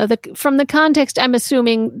 from the context, I'm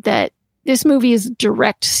assuming that this movie is a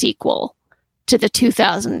direct sequel to the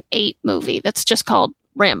 2008 movie that's just called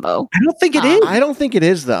Rambo. I don't think it is. I don't think it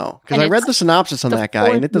is, though, because And I read it's the synopsis on the that guy,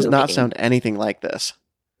 and it does fourth not movie. sound anything like this.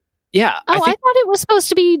 Yeah. Oh, I thought it was supposed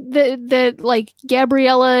to be that like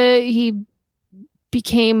Gabriella, he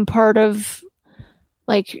became part of,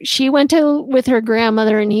 like, she went with her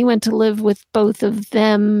grandmother and he went to live with both of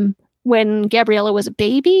them when Gabriella was a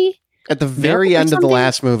baby. At the very or end of the something?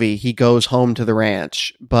 last movie, he goes home to the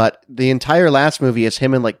ranch, but the entire last movie is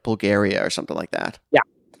him in like Bulgaria or something like that. Yeah.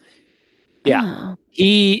 Oh.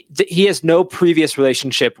 He has no previous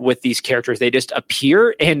relationship with these characters. They just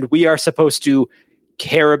appear, and we are supposed to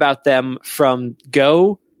care about them from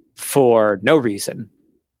go for no reason.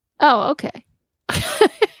 Oh, okay.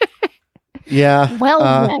 Yeah. Well,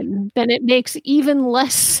 then it makes even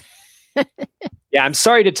less. Yeah, I'm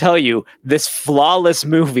sorry to tell you, this flawless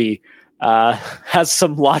movie has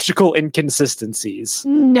some logical inconsistencies.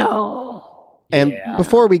 No. And Yeah.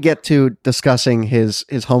 before we get to discussing his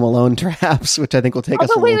Home Alone traps, which I think will take us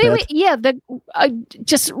a Although, little bit. wait. Yeah,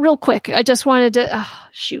 just real quick. I just wanted to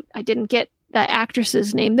shoot. I didn't get the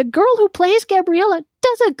actress's name. The girl who plays Gabriella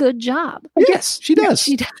does a good job. Yes, she does.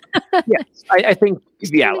 She does Yes, I think.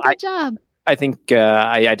 Yeah, a good job. I think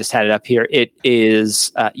I just had it up here. It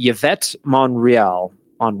is Yvette Monreal.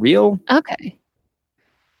 Monreal? Okay.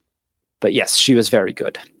 But yes, she was very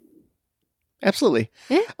good. Absolutely.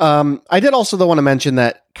 Yeah. I did also, though, want to mention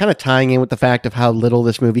that, kind of tying in with the fact of how little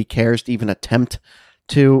this movie cares to even attempt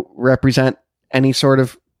to represent any sort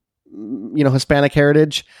of, Hispanic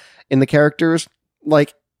heritage in the characters.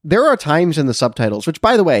 Like, there are times in the subtitles, which,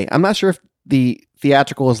 by the way, I'm not sure if the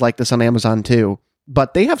theatrical is like this on Amazon too,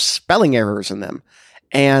 but they have spelling errors in them.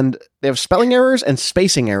 and they have spelling errors and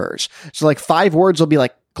spacing errors. So like 5 words will be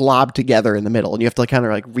like globbed together in the middle, and you have to like kind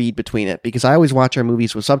of like read between it, because I always watch our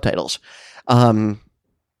movies with subtitles.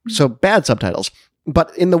 So bad subtitles.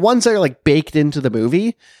 But in the ones that are like baked into the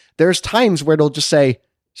movie, there's times where it'll just say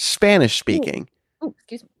Spanish speaking. Oh,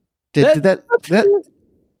 excuse me. Did that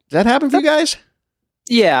happen for you guys?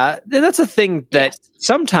 Yeah, that's a thing that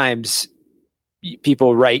sometimes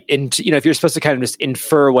people write into, if you're supposed to kind of just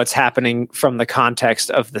infer what's happening from the context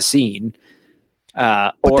of the scene.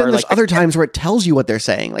 But or then there's like other times where it tells you what they're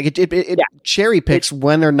saying. Like it cherry picks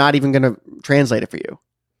when they're not even going to translate it for you.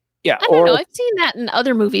 Yeah, I don't know. I've seen that in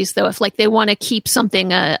other movies, though. If like they want to keep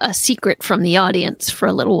something a secret from the audience for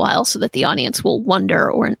a little while, so that the audience will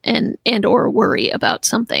wonder or worry about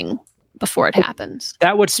something before it happens.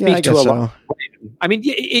 That would speak to a lot. I mean,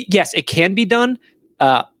 yes, it can be done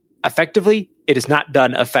effectively. It is not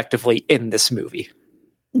done effectively in this movie.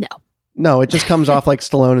 No, it just comes off like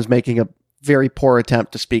Stallone is making a very poor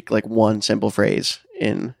attempt to speak like one simple phrase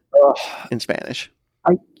in Spanish.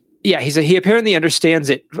 He apparently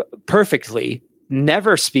understands it perfectly,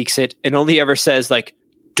 never speaks it, and only ever says like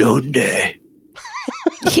 "Donde."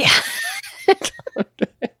 Yeah.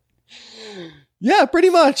 Yeah,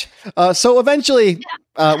 pretty much. So eventually,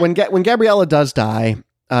 when Gabriella does die,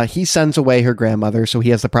 he sends away her grandmother, so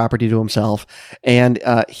he has the property to himself, and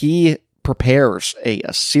he prepares a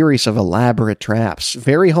series of elaborate traps,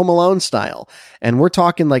 very Home Alone style. And we're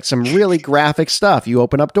talking like some really graphic stuff. You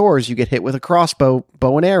open up doors, you get hit with a crossbow,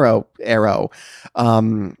 bow and arrow.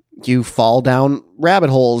 You fall down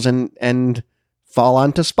rabbit holes and fall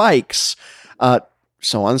onto spikes.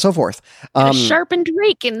 So on and so forth. A sharpened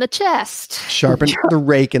rake in the chest. Sharpened the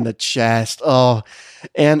rake in the chest. Oh,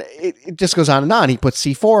 and it just goes on and on. He puts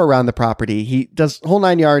C4 around the property. He does whole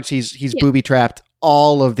 9 yards. He's booby trapped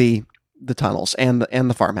all of the tunnels and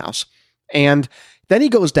the farmhouse. And then he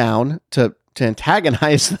goes down to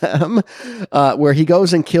antagonize them, where he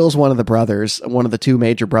goes and kills one of the brothers, one of the 2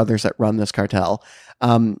 major brothers that run this cartel,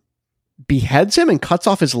 beheads him and cuts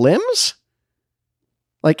off his limbs.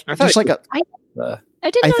 Like, just like I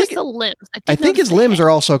didn't notice the limbs. I think his limbs are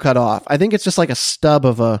also cut off. I think it's just like a stub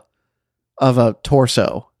of a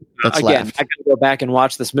torso that's left. I gotta go back and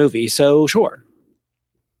watch this movie, so sure.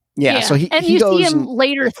 Yeah, so he you goes see him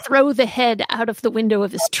later throw the head out of the window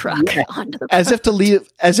of his truck onto the as if to leave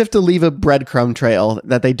a breadcrumb trail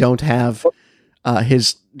that they don't have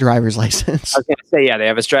his driver's license. I was gonna say, they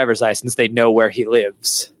have his driver's license. They know where he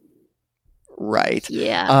lives. Right.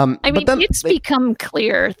 Yeah. It's become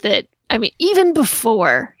clear that even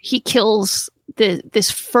before he kills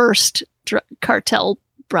this first cartel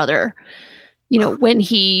brother, when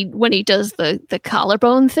he does the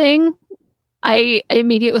collarbone thing, I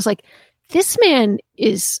immediately was like, this man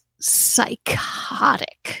is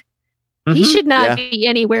psychotic. Mm-hmm. He should not be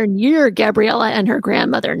anywhere near Gabriella and her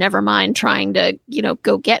grandmother, never mind trying to,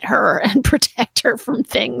 go get her and protect her from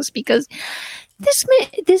things, because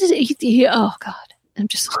oh God. I'm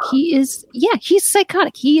just, he's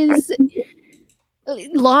psychotic. He is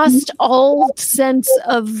lost all sense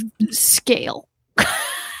of scale.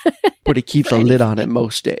 But he keeps a lid on it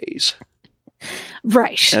most days.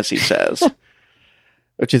 Right. As he says.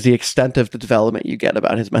 Which is the extent of the development you get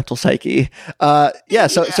about his mental psyche.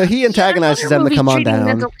 So he antagonizes them to come on down.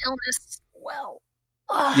 Mental illness well.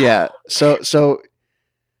 Yeah. So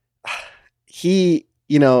he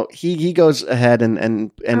goes ahead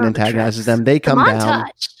and antagonizes them. They come down.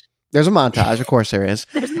 There's a montage, of course there is.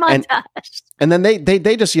 There's a montage. And then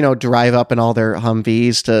they just, drive up in all their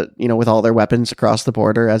Humvees to, with all their weapons across the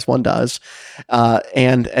border, as one does,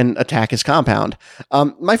 and attack his compound.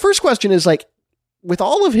 My first question is, like, with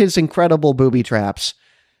all of his incredible booby traps,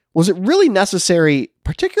 was it really necessary,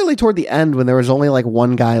 particularly toward the end when there was only like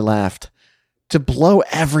one guy left, to blow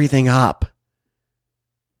everything up?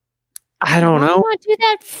 I don't know. Why not do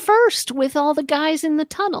that first with all the guys in the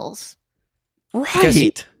tunnels?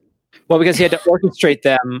 Right. Because he had to orchestrate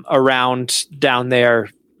them around down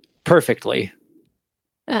there perfectly.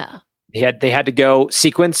 Yeah. They had to go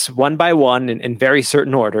sequence one by one in very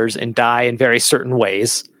certain orders and die in very certain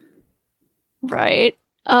ways. Right.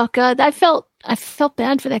 Oh God, I felt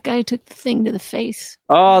bad for that guy who took the thing to the face.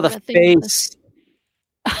 Oh, the face.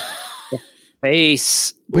 The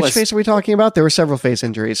face. Which face are we talking about? There were several face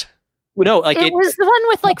injuries. No, it was the one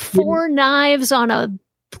with like 4 knives on a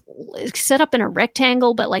set up in a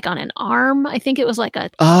rectangle, but like on an arm. I think it was like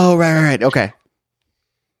a. Oh, right. Okay.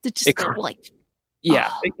 It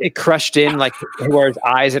crushed in like where his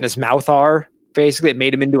eyes and his mouth are. Basically, it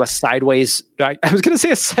made him into a sideways. I was going to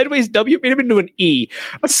say a sideways W. It made him into an E.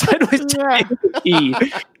 A sideways E.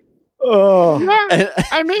 Oh, Yeah,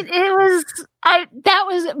 I mean,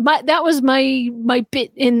 that was my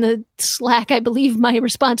bit in the Slack. I believe my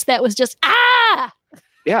response to that was just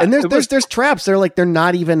yeah. And there's traps. They're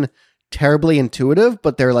not even terribly intuitive,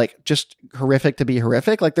 but they're like just horrific to be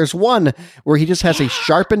horrific. Like there's one where he just has a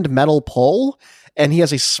sharpened metal pole, and he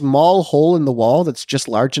has a small hole in the wall that's just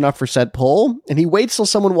large enough for said pole, and he waits till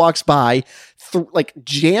someone walks by,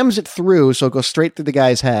 jams it through so it goes straight through the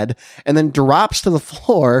guy's head, and then drops to the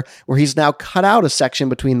floor where he's now cut out a section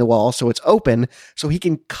between the walls so it's open so he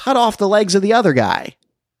can cut off the legs of the other guy.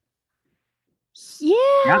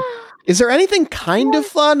 Yeah. Is there anything kind of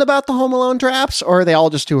fun about the Home Alone traps, or are they all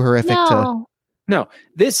just too horrific No.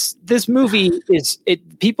 This movie is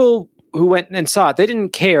it. People who went and saw it, they didn't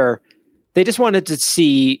care. They just wanted to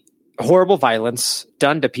see horrible violence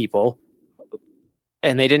done to people,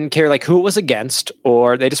 and they didn't care like who it was against,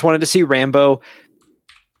 or they just wanted to see Rambo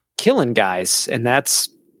killing guys, and that's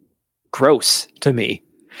gross to me.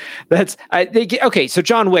 Okay. So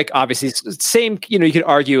John Wick, obviously, same. You could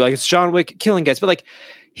argue like it's John Wick killing guys, but like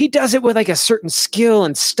he does it with like a certain skill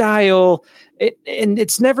and style.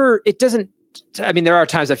 It doesn't. I mean, there are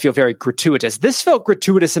times I feel very gratuitous. This felt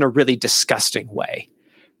gratuitous in a really disgusting way.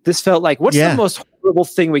 This felt like, what's the most horrible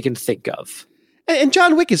thing we can think of? And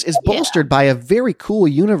John Wick is bolstered by a very cool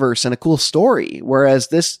universe and a cool story, whereas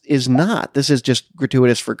this is not. This is just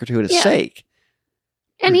gratuitous for gratuitous sake.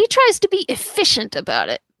 And he tries to be efficient about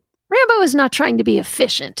it. Rambo is not trying to be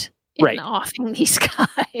efficient in offing these guys.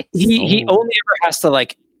 He only ever has to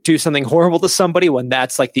like do something horrible to somebody when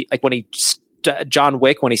that's like when he John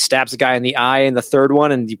Wick when he stabs a guy in the eye in the third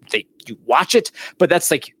one, and you watch it, but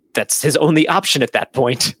that's his only option at that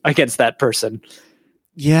point against that person.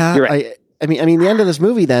 Yeah, right. I mean, the end of this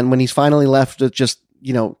movie, then when he's finally left with just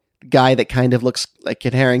guy that kind of looks like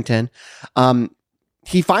Kit Harington,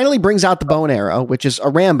 he finally brings out the bow and arrow, which is a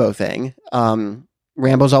Rambo thing.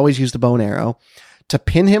 Rambo's always used the bow and arrow to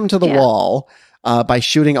pin him to the wall by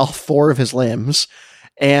shooting all 4 of his limbs.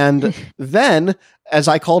 And then, as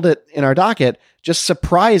I called it in our docket, just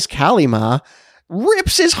surprise Kalima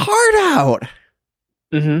rips his heart out.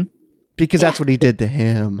 Mm-hmm. Because that's what he did to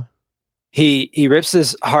him. He rips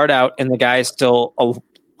his heart out, and the guy is still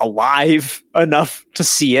alive enough to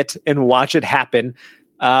see it and watch it happen,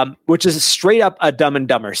 which is straight up a Dumb and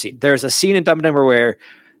Dumber scene. There's a scene in Dumb and Dumber where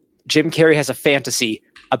Jim Carrey has a fantasy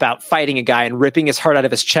about fighting a guy and ripping his heart out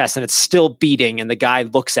of his chest, and it's still beating, and the guy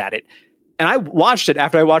looks at it. And I watched it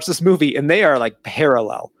after I watched this movie, and they are like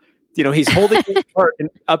parallel. He's holding his heart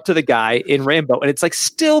up to the guy in Rambo, and it's like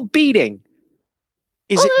still beating.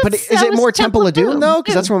 Is it more Temple of Doom though?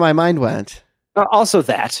 Because that's where my mind went. Also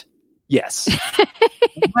that, yes.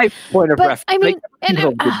 My point of reference. I mean,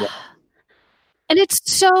 and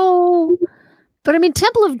it's so. But I mean,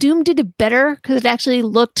 Temple of Doom did it better because it actually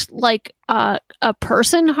looked like a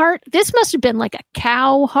person heart. This must have been like a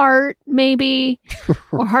cow heart, maybe,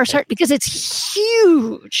 or horse heart, because it's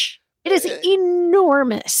huge. It is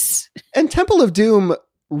enormous. And Temple of Doom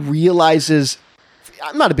realizes.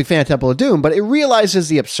 I'm not a big fan of Temple of Doom, but it realizes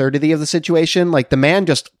the absurdity of the situation. Like the man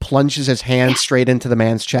just plunges his hand straight into the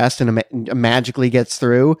man's chest and magically gets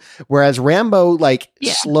through. Whereas Rambo,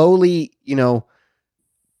 slowly,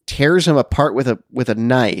 tears him apart with a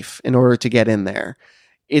knife in order to get in there.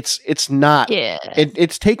 It's not. Yeah.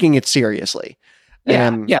 It's taking it seriously.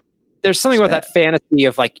 Yeah. There's something about that fantasy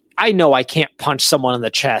of like, I know I can't punch someone in the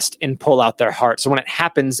chest and pull out their heart. So when it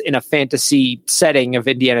happens in a fantasy setting of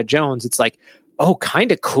Indiana Jones, it's like, oh,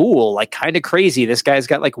 kind of cool, like kind of crazy. This guy's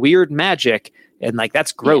got like weird magic, and like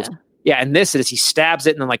that's gross. Yeah, and this is he stabs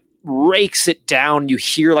it and then like rakes it down. You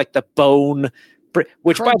hear like the bone,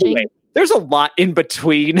 which by the way, there's a lot in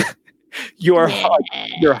between your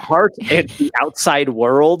heart and the outside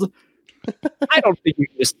world. I don't think you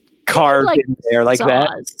can just carve in there like that.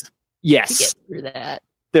 Yes, to get through that.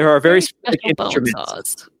 There are very specific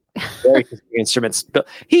instruments. Very specific instruments.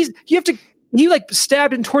 He like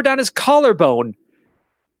stabbed and tore down his collarbone.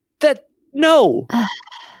 No.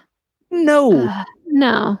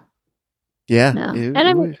 Yeah. No. And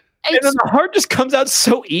then the heart just comes out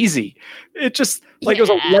so easy. It just like it was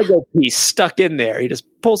a Lego piece stuck in there. He just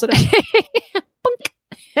pulls it out.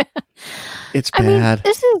 It's bad. I mean,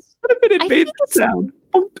 this is what a bit invasive sound.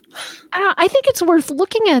 I think it's worth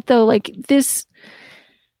looking at though. Like this,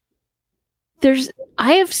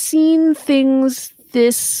 I have seen things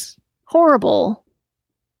this horrible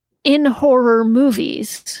in horror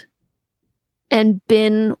movies and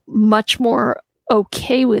been much more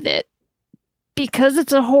okay with it because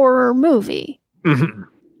it's a horror movie. Mm-hmm.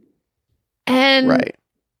 And right.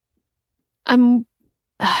 I'm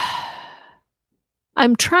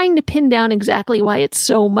I'm trying to pin down exactly why it's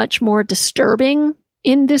so much more disturbing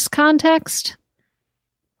in this context.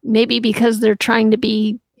 Maybe because they're trying to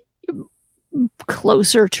be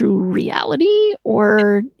closer to reality,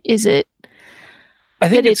 or is it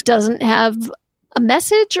that it doesn't have a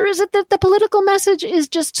message, or is it that the political message is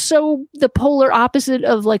just so the polar opposite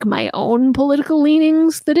of like my own political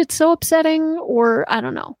leanings that it's so upsetting? Or I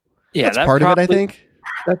don't know. Yeah, that's part of it, I think.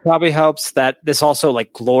 That probably helps that this also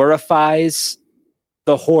like glorifies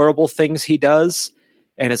the horrible things he does.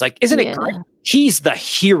 And it's like, isn't it great? He's the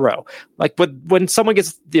hero. Like when someone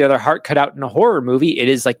gets their heart cut out in a horror movie, it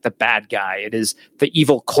is like the bad guy. It is the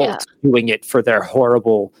evil cult doing it for their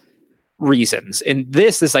horrible reasons. And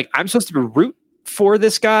this is like, I'm supposed to root for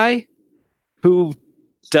this guy who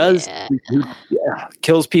does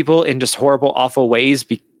kills people in just horrible, awful ways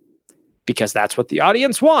because that's what the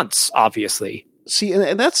audience wants, obviously. See,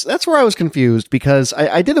 and that's where I was confused, because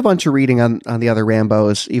I did a bunch of reading on the other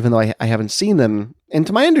Rambos, even though I haven't seen them. And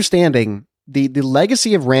to my understanding, the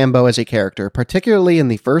legacy of Rambo as a character, particularly in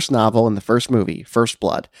the first novel, in the first movie, First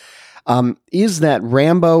Blood, is that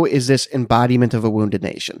Rambo is this embodiment of a wounded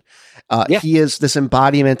nation. He is this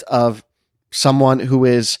embodiment of someone who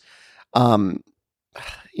is,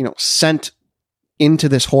 sent into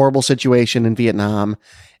this horrible situation in Vietnam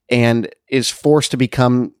and is forced to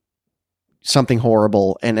become something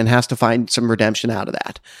horrible and has to find some redemption out of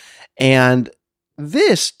that. And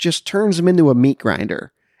this just turns him into a meat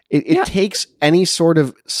grinder. It takes any sort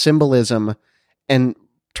of symbolism and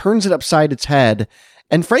turns it upside its head,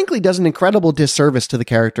 and frankly does an incredible disservice to the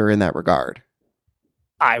character in that regard.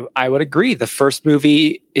 I would agree. The first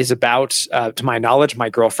movie is about, to my knowledge, my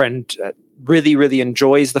girlfriend really, really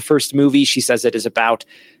enjoys the first movie. She says it is about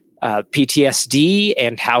PTSD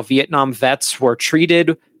and how Vietnam vets were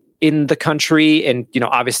treated in the country, and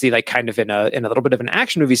obviously like kind of in a little bit of an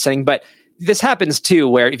action movie setting. But this happens too,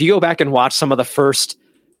 where if you go back and watch some of the first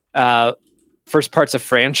parts of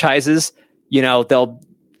franchises, they'll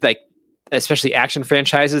like, especially action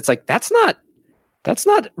franchises, it's like that's not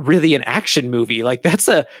really an action movie. Like that's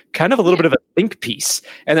a kind of a little bit of a think piece.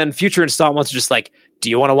 And then future installments are just like, do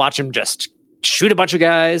you want to watch him just shoot a bunch of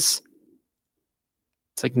guys?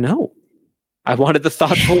 It's like, no. I wanted the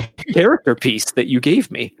thoughtful character piece that you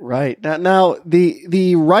gave me. Right. Now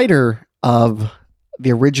the writer of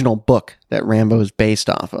the original book that Rambo is based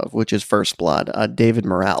off of, which is First Blood, David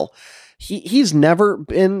Morrell, he's never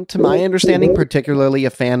been, to my understanding, particularly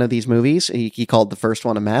a fan of these movies. He called the first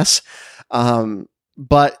one a mess.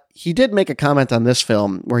 But he did make a comment on this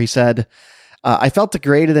film where he said, I felt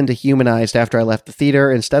degraded and dehumanized after I left the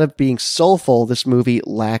theater. Instead of being soulful, this movie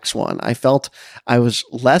lacks one. I felt I was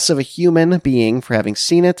less of a human being for having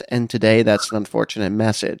seen it, and today that's an unfortunate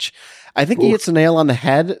message. I think he hits the nail on the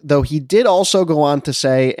head, though he did also go on to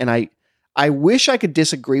say, and I wish I could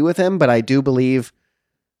disagree with him, but I do believe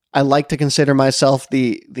I like to consider myself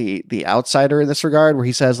the outsider in this regard, where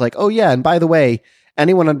he says like, oh yeah, and by the way,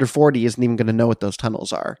 anyone under 40 isn't even going to know what those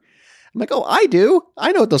tunnels are. I'm like, oh, I do.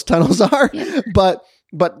 I know what those tunnels are. Yeah. But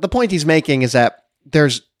the point he's making is that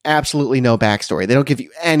there's absolutely no backstory. They don't give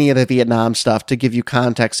you any of the Vietnam stuff to give you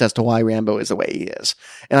context as to why Rambo is the way he is.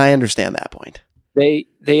 And I understand that point.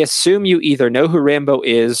 They assume you either know who Rambo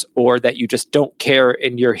is or that you just don't care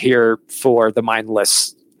and you're here for the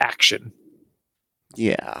mindless action.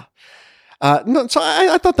 Yeah. No, so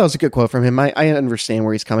I thought that was a good quote from him. I understand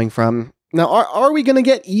where he's coming from. Now, are we going to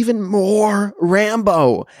get even more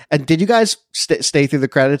Rambo? And did you guys stay through the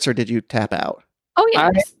credits, or did you tap out? Oh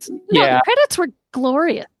yeah, the credits were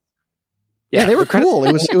glorious. Yeah, they were cool.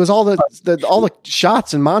 It was all the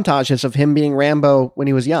shots and montages of him being Rambo when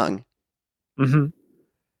he was young. Mm-hmm. And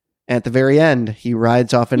at the very end, he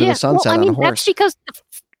rides off into the sunset on a horse. That's because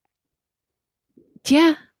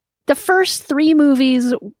the first three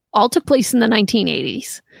movies all took place in the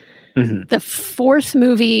 1980s. Mm-hmm. The fourth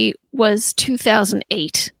movie was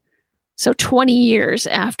 2008. So 20 years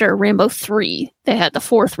after Rambo 3, they had the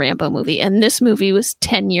fourth Rambo movie. And this movie was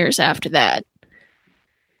 10 years after that.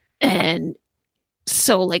 And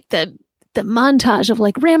so like the montage of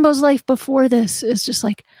like Rambo's life before this is just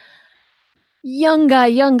like young guy,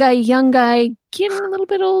 getting a little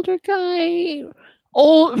bit older guy,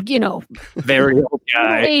 old, very old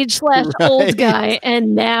guy, age / old guy.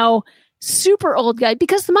 And now super old guy,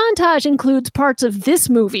 because the montage includes parts of this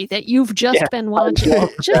movie that you've just been watching,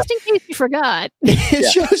 just in case you forgot.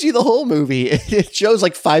 It shows you the whole movie. It shows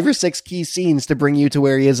like 5 or 6 key scenes to bring you to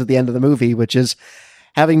where he is at the end of the movie, which is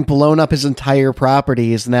having blown up his entire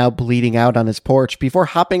property, is now bleeding out on his porch before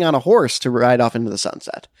hopping on a horse to ride off into the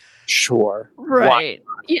sunset. Sure. Right.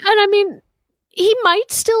 Yeah, and I mean, he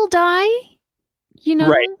might still die,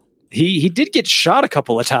 Right. he did get shot a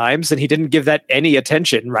couple of times, and he didn't give that any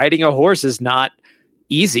attention. Riding a horse is not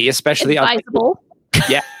easy, especially advisable.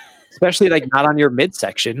 Yeah, especially like not on your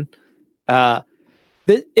midsection. Going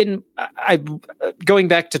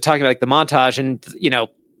back to talking about like the montage, and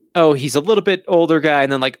oh, he's a little bit older guy,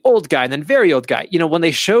 and then like old guy, and then very old guy. When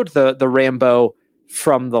they showed the Rambo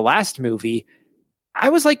from the last movie, I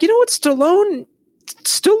was like, what, Stallone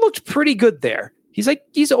still looked pretty good there.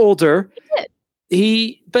 He's older.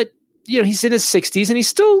 But he's in his 60s and he's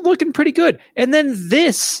still looking pretty good. And then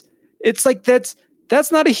this, it's like that's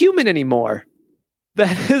not a human anymore.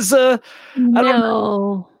 That is I don't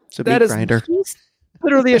know. It's a meat grinder. He's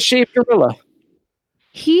literally a shaved gorilla.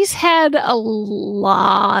 He's had a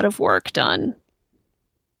lot of work done.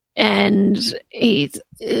 And he's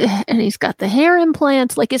got the hair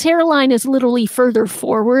implants. Like, his hairline is literally further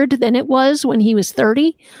forward than it was when he was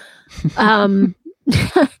 30.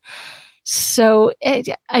 So,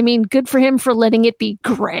 I mean, good for him for letting it be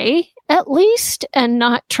gray, at least, and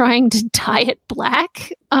not trying to dye it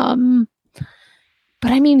black. But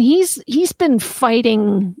I mean, he's been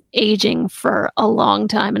fighting aging for a long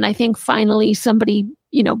time. And I think finally somebody,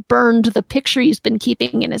 burned the picture he's been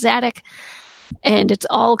keeping in his attic, and it's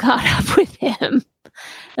all caught up with him.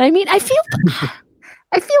 I mean, I feel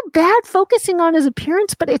bad focusing on his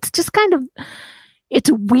appearance, but it's just it's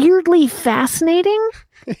weirdly fascinating.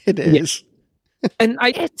 It is. And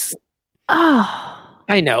I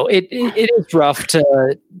know it is rough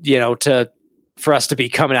for us to be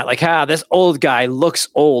coming out like, this old guy looks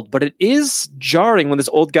old, but it is jarring when this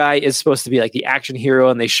old guy is supposed to be like the action hero,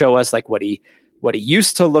 and they show us like what he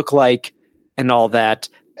used to look like and all that.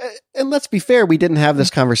 And let's be fair, we didn't have this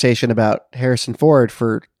conversation about Harrison Ford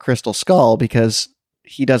for Crystal Skull because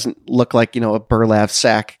he doesn't look like, a burlap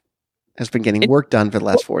sack has been getting work done for the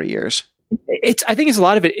last 40 years. I think a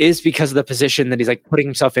lot of it is because of the position that he's like putting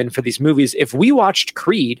himself in for these movies. If we watched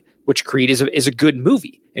Creed, which Creed is a good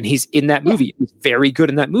movie, and he's in that movie, he's very good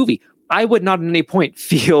in that movie, I would not at any point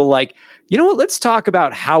feel like, what, let's talk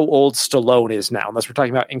about how old Stallone is now, unless we're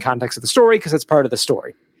talking about in context of the story, because it's part of the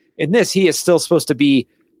story. In this, he is still supposed to be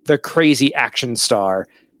the crazy action star,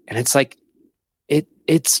 and it's like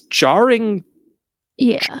it's jarring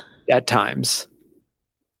at times.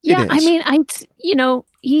 Yeah, I mean,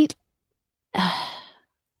 he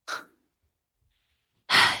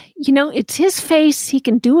it's his face. He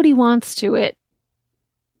can do what he wants to it.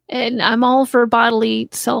 And I'm all for bodily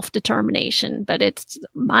self-determination, but it's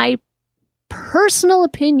my personal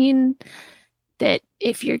opinion that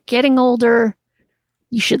if you're getting older,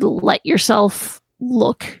 you should let yourself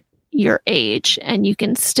look your age, and you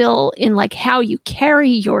can still, in like how you carry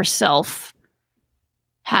yourself,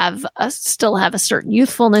 still have a certain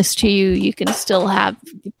youthfulness to you. You can still have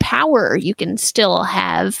power. You can still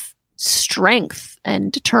have strength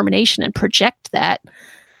and determination and project that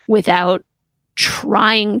without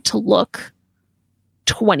trying to look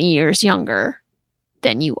 20 years younger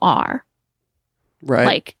than you are. Right.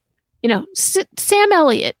 Like, Sam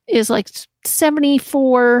Elliott is like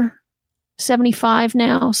 74, 75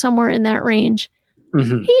 now, somewhere in that range.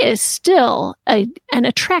 Mm-hmm. He is still an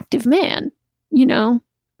attractive man,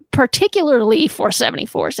 particularly for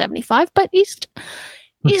 74, 75, but he's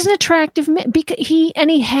an attractive man because he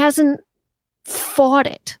hasn't fought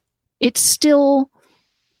it. It's still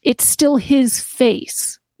his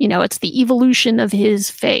face. It's the evolution of his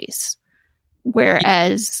face.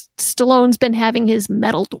 Whereas Stallone's been having his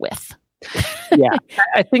meddled with. Yeah.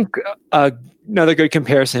 I think another good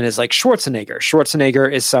comparison is like Schwarzenegger.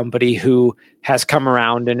 Schwarzenegger is somebody who has come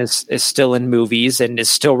around and is still in movies and is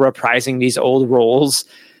still reprising these old roles.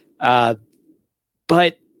 But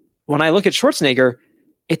when I look at Schwarzenegger,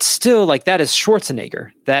 it's still like, that is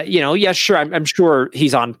Schwarzenegger. That, yeah, sure. I'm sure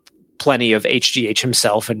he's on plenty of HGH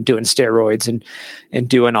himself and doing steroids and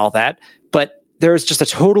doing all that. But there's just a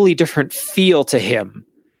totally different feel to him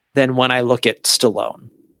than when I look at Stallone.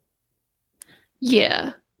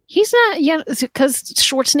 Yeah. He's not, because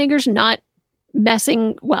Schwarzenegger's not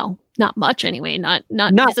messing, well, not much anyway, not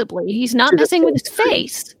visibly. He's not messing with his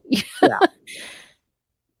face. Yeah.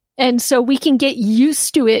 And so we can get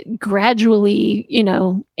used to it gradually,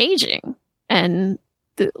 aging and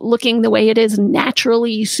looking the way it is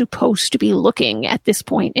naturally supposed to be looking at this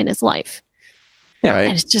point in his life. Yeah, right.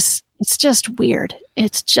 And it's just weird.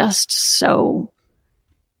 It's just so.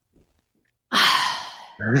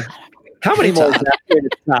 How many more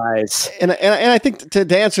guys? And I think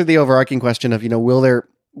to answer the overarching question of,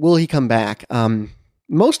 will he come back?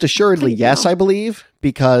 Most assuredly, yes, I believe,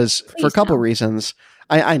 because for a couple of reasons.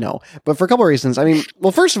 I know, but for a couple of reasons. I mean,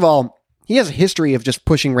 well, first of all, he has a history of just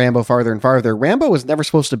pushing Rambo farther and farther. Rambo was never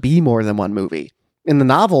supposed to be more than one movie. in the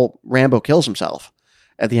novel, Rambo kills himself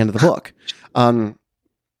at the end of the book,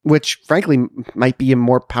 which frankly might be a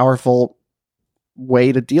more powerful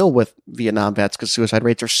way to deal with Vietnam vets because suicide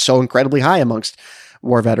rates are so incredibly high amongst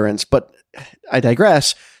war veterans. But I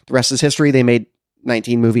digress. The rest is history. They made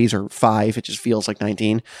 19 movies or 5. It just feels like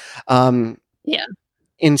 19. Yeah.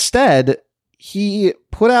 Instead, he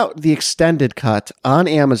put out the extended cut on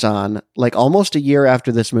Amazon like almost a year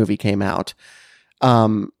after this movie came out.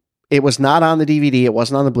 It was not on the DVD. It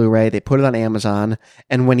wasn't on the Blu-ray. They put it on Amazon.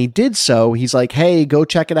 And when he did so, he's like, hey, go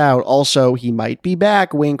check it out. Also, he might be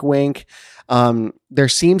back. Wink, wink. There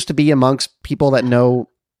seems to be amongst people that know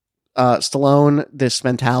Stallone this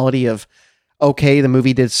mentality of, okay, the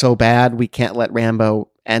movie did so bad, we can't let Rambo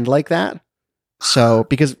end like that. So,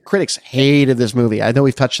 because critics hated this movie. I know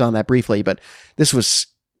we've touched on that briefly, but this was,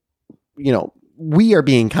 we are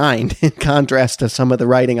being kind in contrast to some of the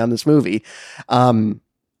writing on this movie.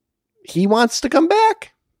 He wants to come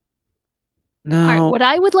back. No. All right, what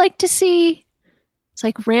I would like to see is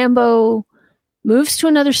like Rambo moves to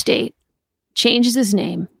another state, changes his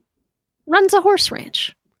name, runs a horse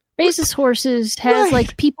ranch, raises horses, has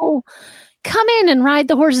like people come in and ride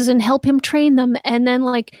the horses and help him train them. And then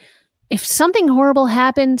like, if something horrible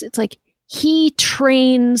happens, it's like he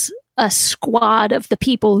trains a squad of the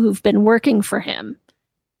people who've been working for him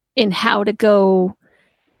in how to go,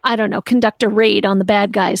 I don't know, conduct a raid on the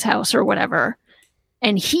bad guy's house or whatever.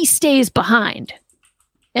 And he stays behind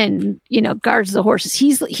and, guards the horses.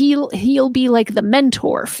 He'll be like the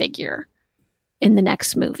mentor figure in the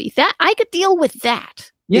next movie. That I could deal with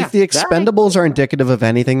that. Yeah, if the Expendables are indicative of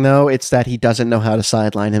anything, though, it's that he doesn't know how to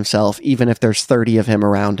sideline himself, even if there's 30 of him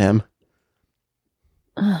around him.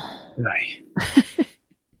 Right.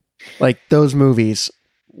 Like those movies,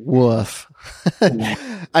 woof.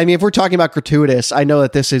 I mean, if we're talking about gratuitous, I know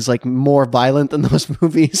that this is like more violent than those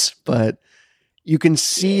movies, but you can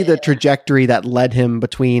see the trajectory that led him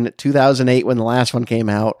between 2008 when the last one came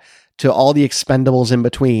out to all the Expendables in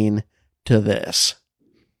between to this.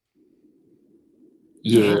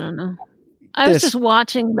 Yeah. I don't know. I was just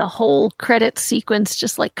watching the whole credit sequence,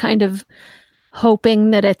 just like kind of hoping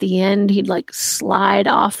that at the end he'd like slide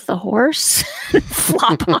off the horse and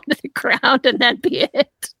flop onto the ground and that'd be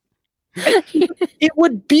it. It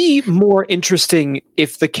would be more interesting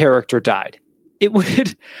if the character died. It would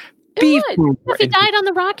be if he died on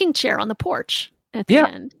the rocking chair on the porch at the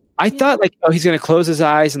end. I thought like, oh, he's going to close his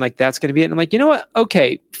eyes and like that's going to be it. And I'm like, you know what?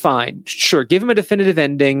 Okay, fine, sure, give him a definitive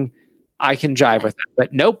ending. I can jive with it,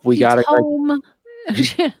 but nope, we got to home.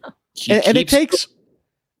 And it takes,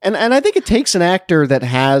 and I think it takes an actor that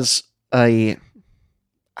has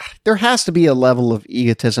there has to be a level of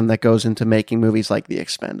egotism that goes into making movies like The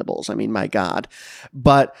Expendables. I mean, my God.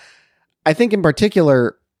 But I think in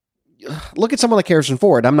particular, look at someone like Harrison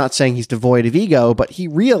Ford. I'm not saying he's devoid of ego, but he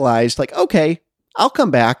realized like, okay, I'll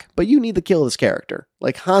come back, but you need to kill this character.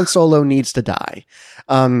 Like Han Solo needs to die.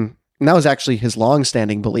 And that was actually his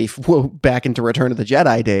long-standing belief back into Return of the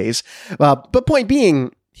Jedi days. But point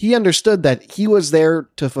being, he understood that he was there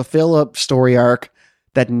to fulfill a story arc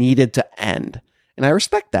that needed to end. And I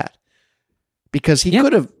respect that. Because he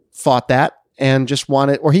could have fought that and just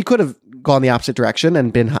wanted, or he could have gone the opposite direction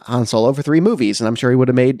and been Han Solo for 3 movies. And I'm sure he would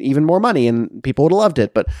have made even more money and people would have loved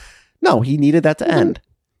it. But no, he needed that to end.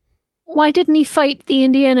 Why didn't he fight the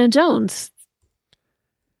Indiana Jones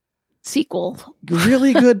sequel?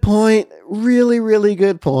 Really good point. Really, really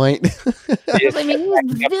good point. I mean,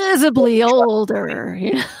 he's visibly older.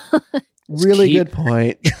 Really good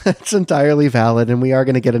point. That's entirely valid. And we are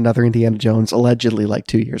going to get another Indiana Jones allegedly like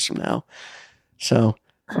 2 years from now. So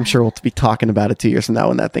I'm sure we'll be talking about it 2 years from now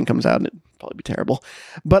when that thing comes out, and it'll probably be terrible.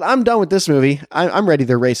 But I'm done with this movie. I'm ready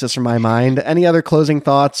to erase this from my mind. Any other closing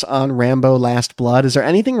thoughts on Rambo Last Blood? Is there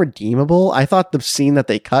anything redeemable? I thought the scene that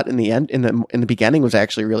they cut in the end, in the beginning, was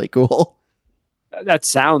actually really cool. That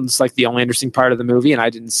sounds like the only interesting part of the movie, and I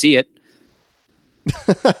didn't see it.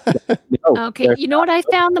 Okay, you know what I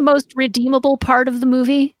found the most redeemable part of the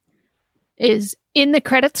movie is in the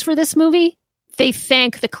credits for this movie, they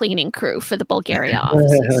thank the cleaning crew for the Bulgaria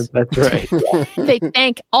offices. That's right. They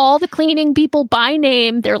thank all the cleaning people by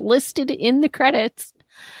name. They're listed in the credits.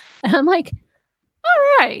 And I'm like, all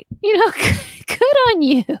right, good on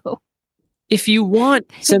you. If you want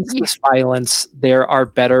senseless violence, there are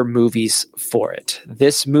better movies for it.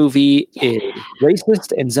 This movie is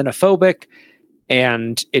racist and xenophobic,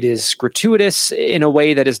 and it is gratuitous in a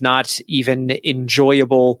way that is not even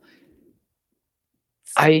enjoyable.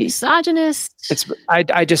 Misogynist.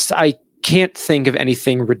 I can't think of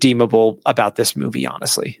anything redeemable about this movie,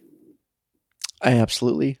 honestly. I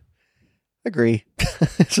absolutely Agree.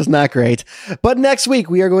 This is not great. But next week,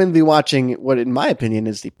 we are going to be watching what, in my opinion,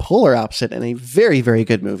 is the polar opposite and a very, very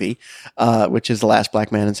good movie, which is The Last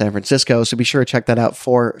Black Man in San Francisco. So be sure to check that out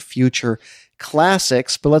for future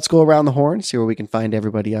classics. But let's go around the horn, see where we can find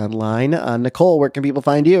everybody online. Nicole, where can people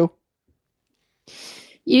find you?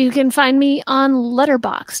 You can find me on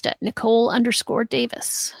Letterboxd at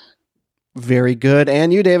Nicole_Davis. Very good.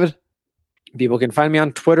 And you, David? People can find me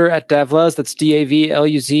on Twitter at Davluz. That's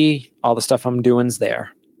DAVLUZ. All the stuff I'm doing's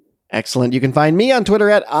there. Excellent. You can find me on Twitter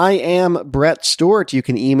at I am Brett Stewart. You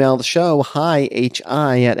can email the show,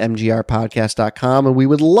 hi@mgrpodcast.com. And we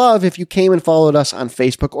would love if you came and followed us on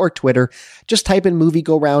Facebook or Twitter. Just type in Movie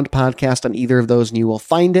Go Round Podcast on either of those and you will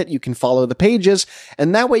find it. You can follow the pages,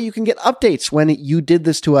 and that way you can get updates when You Did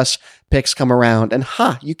This to Us picks come around. And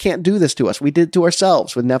you can't do this to us. We did it to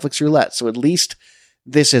ourselves with Netflix Roulette. So at least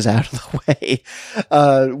this is out of the way.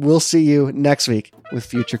 We'll see you next week with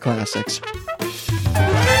future classics.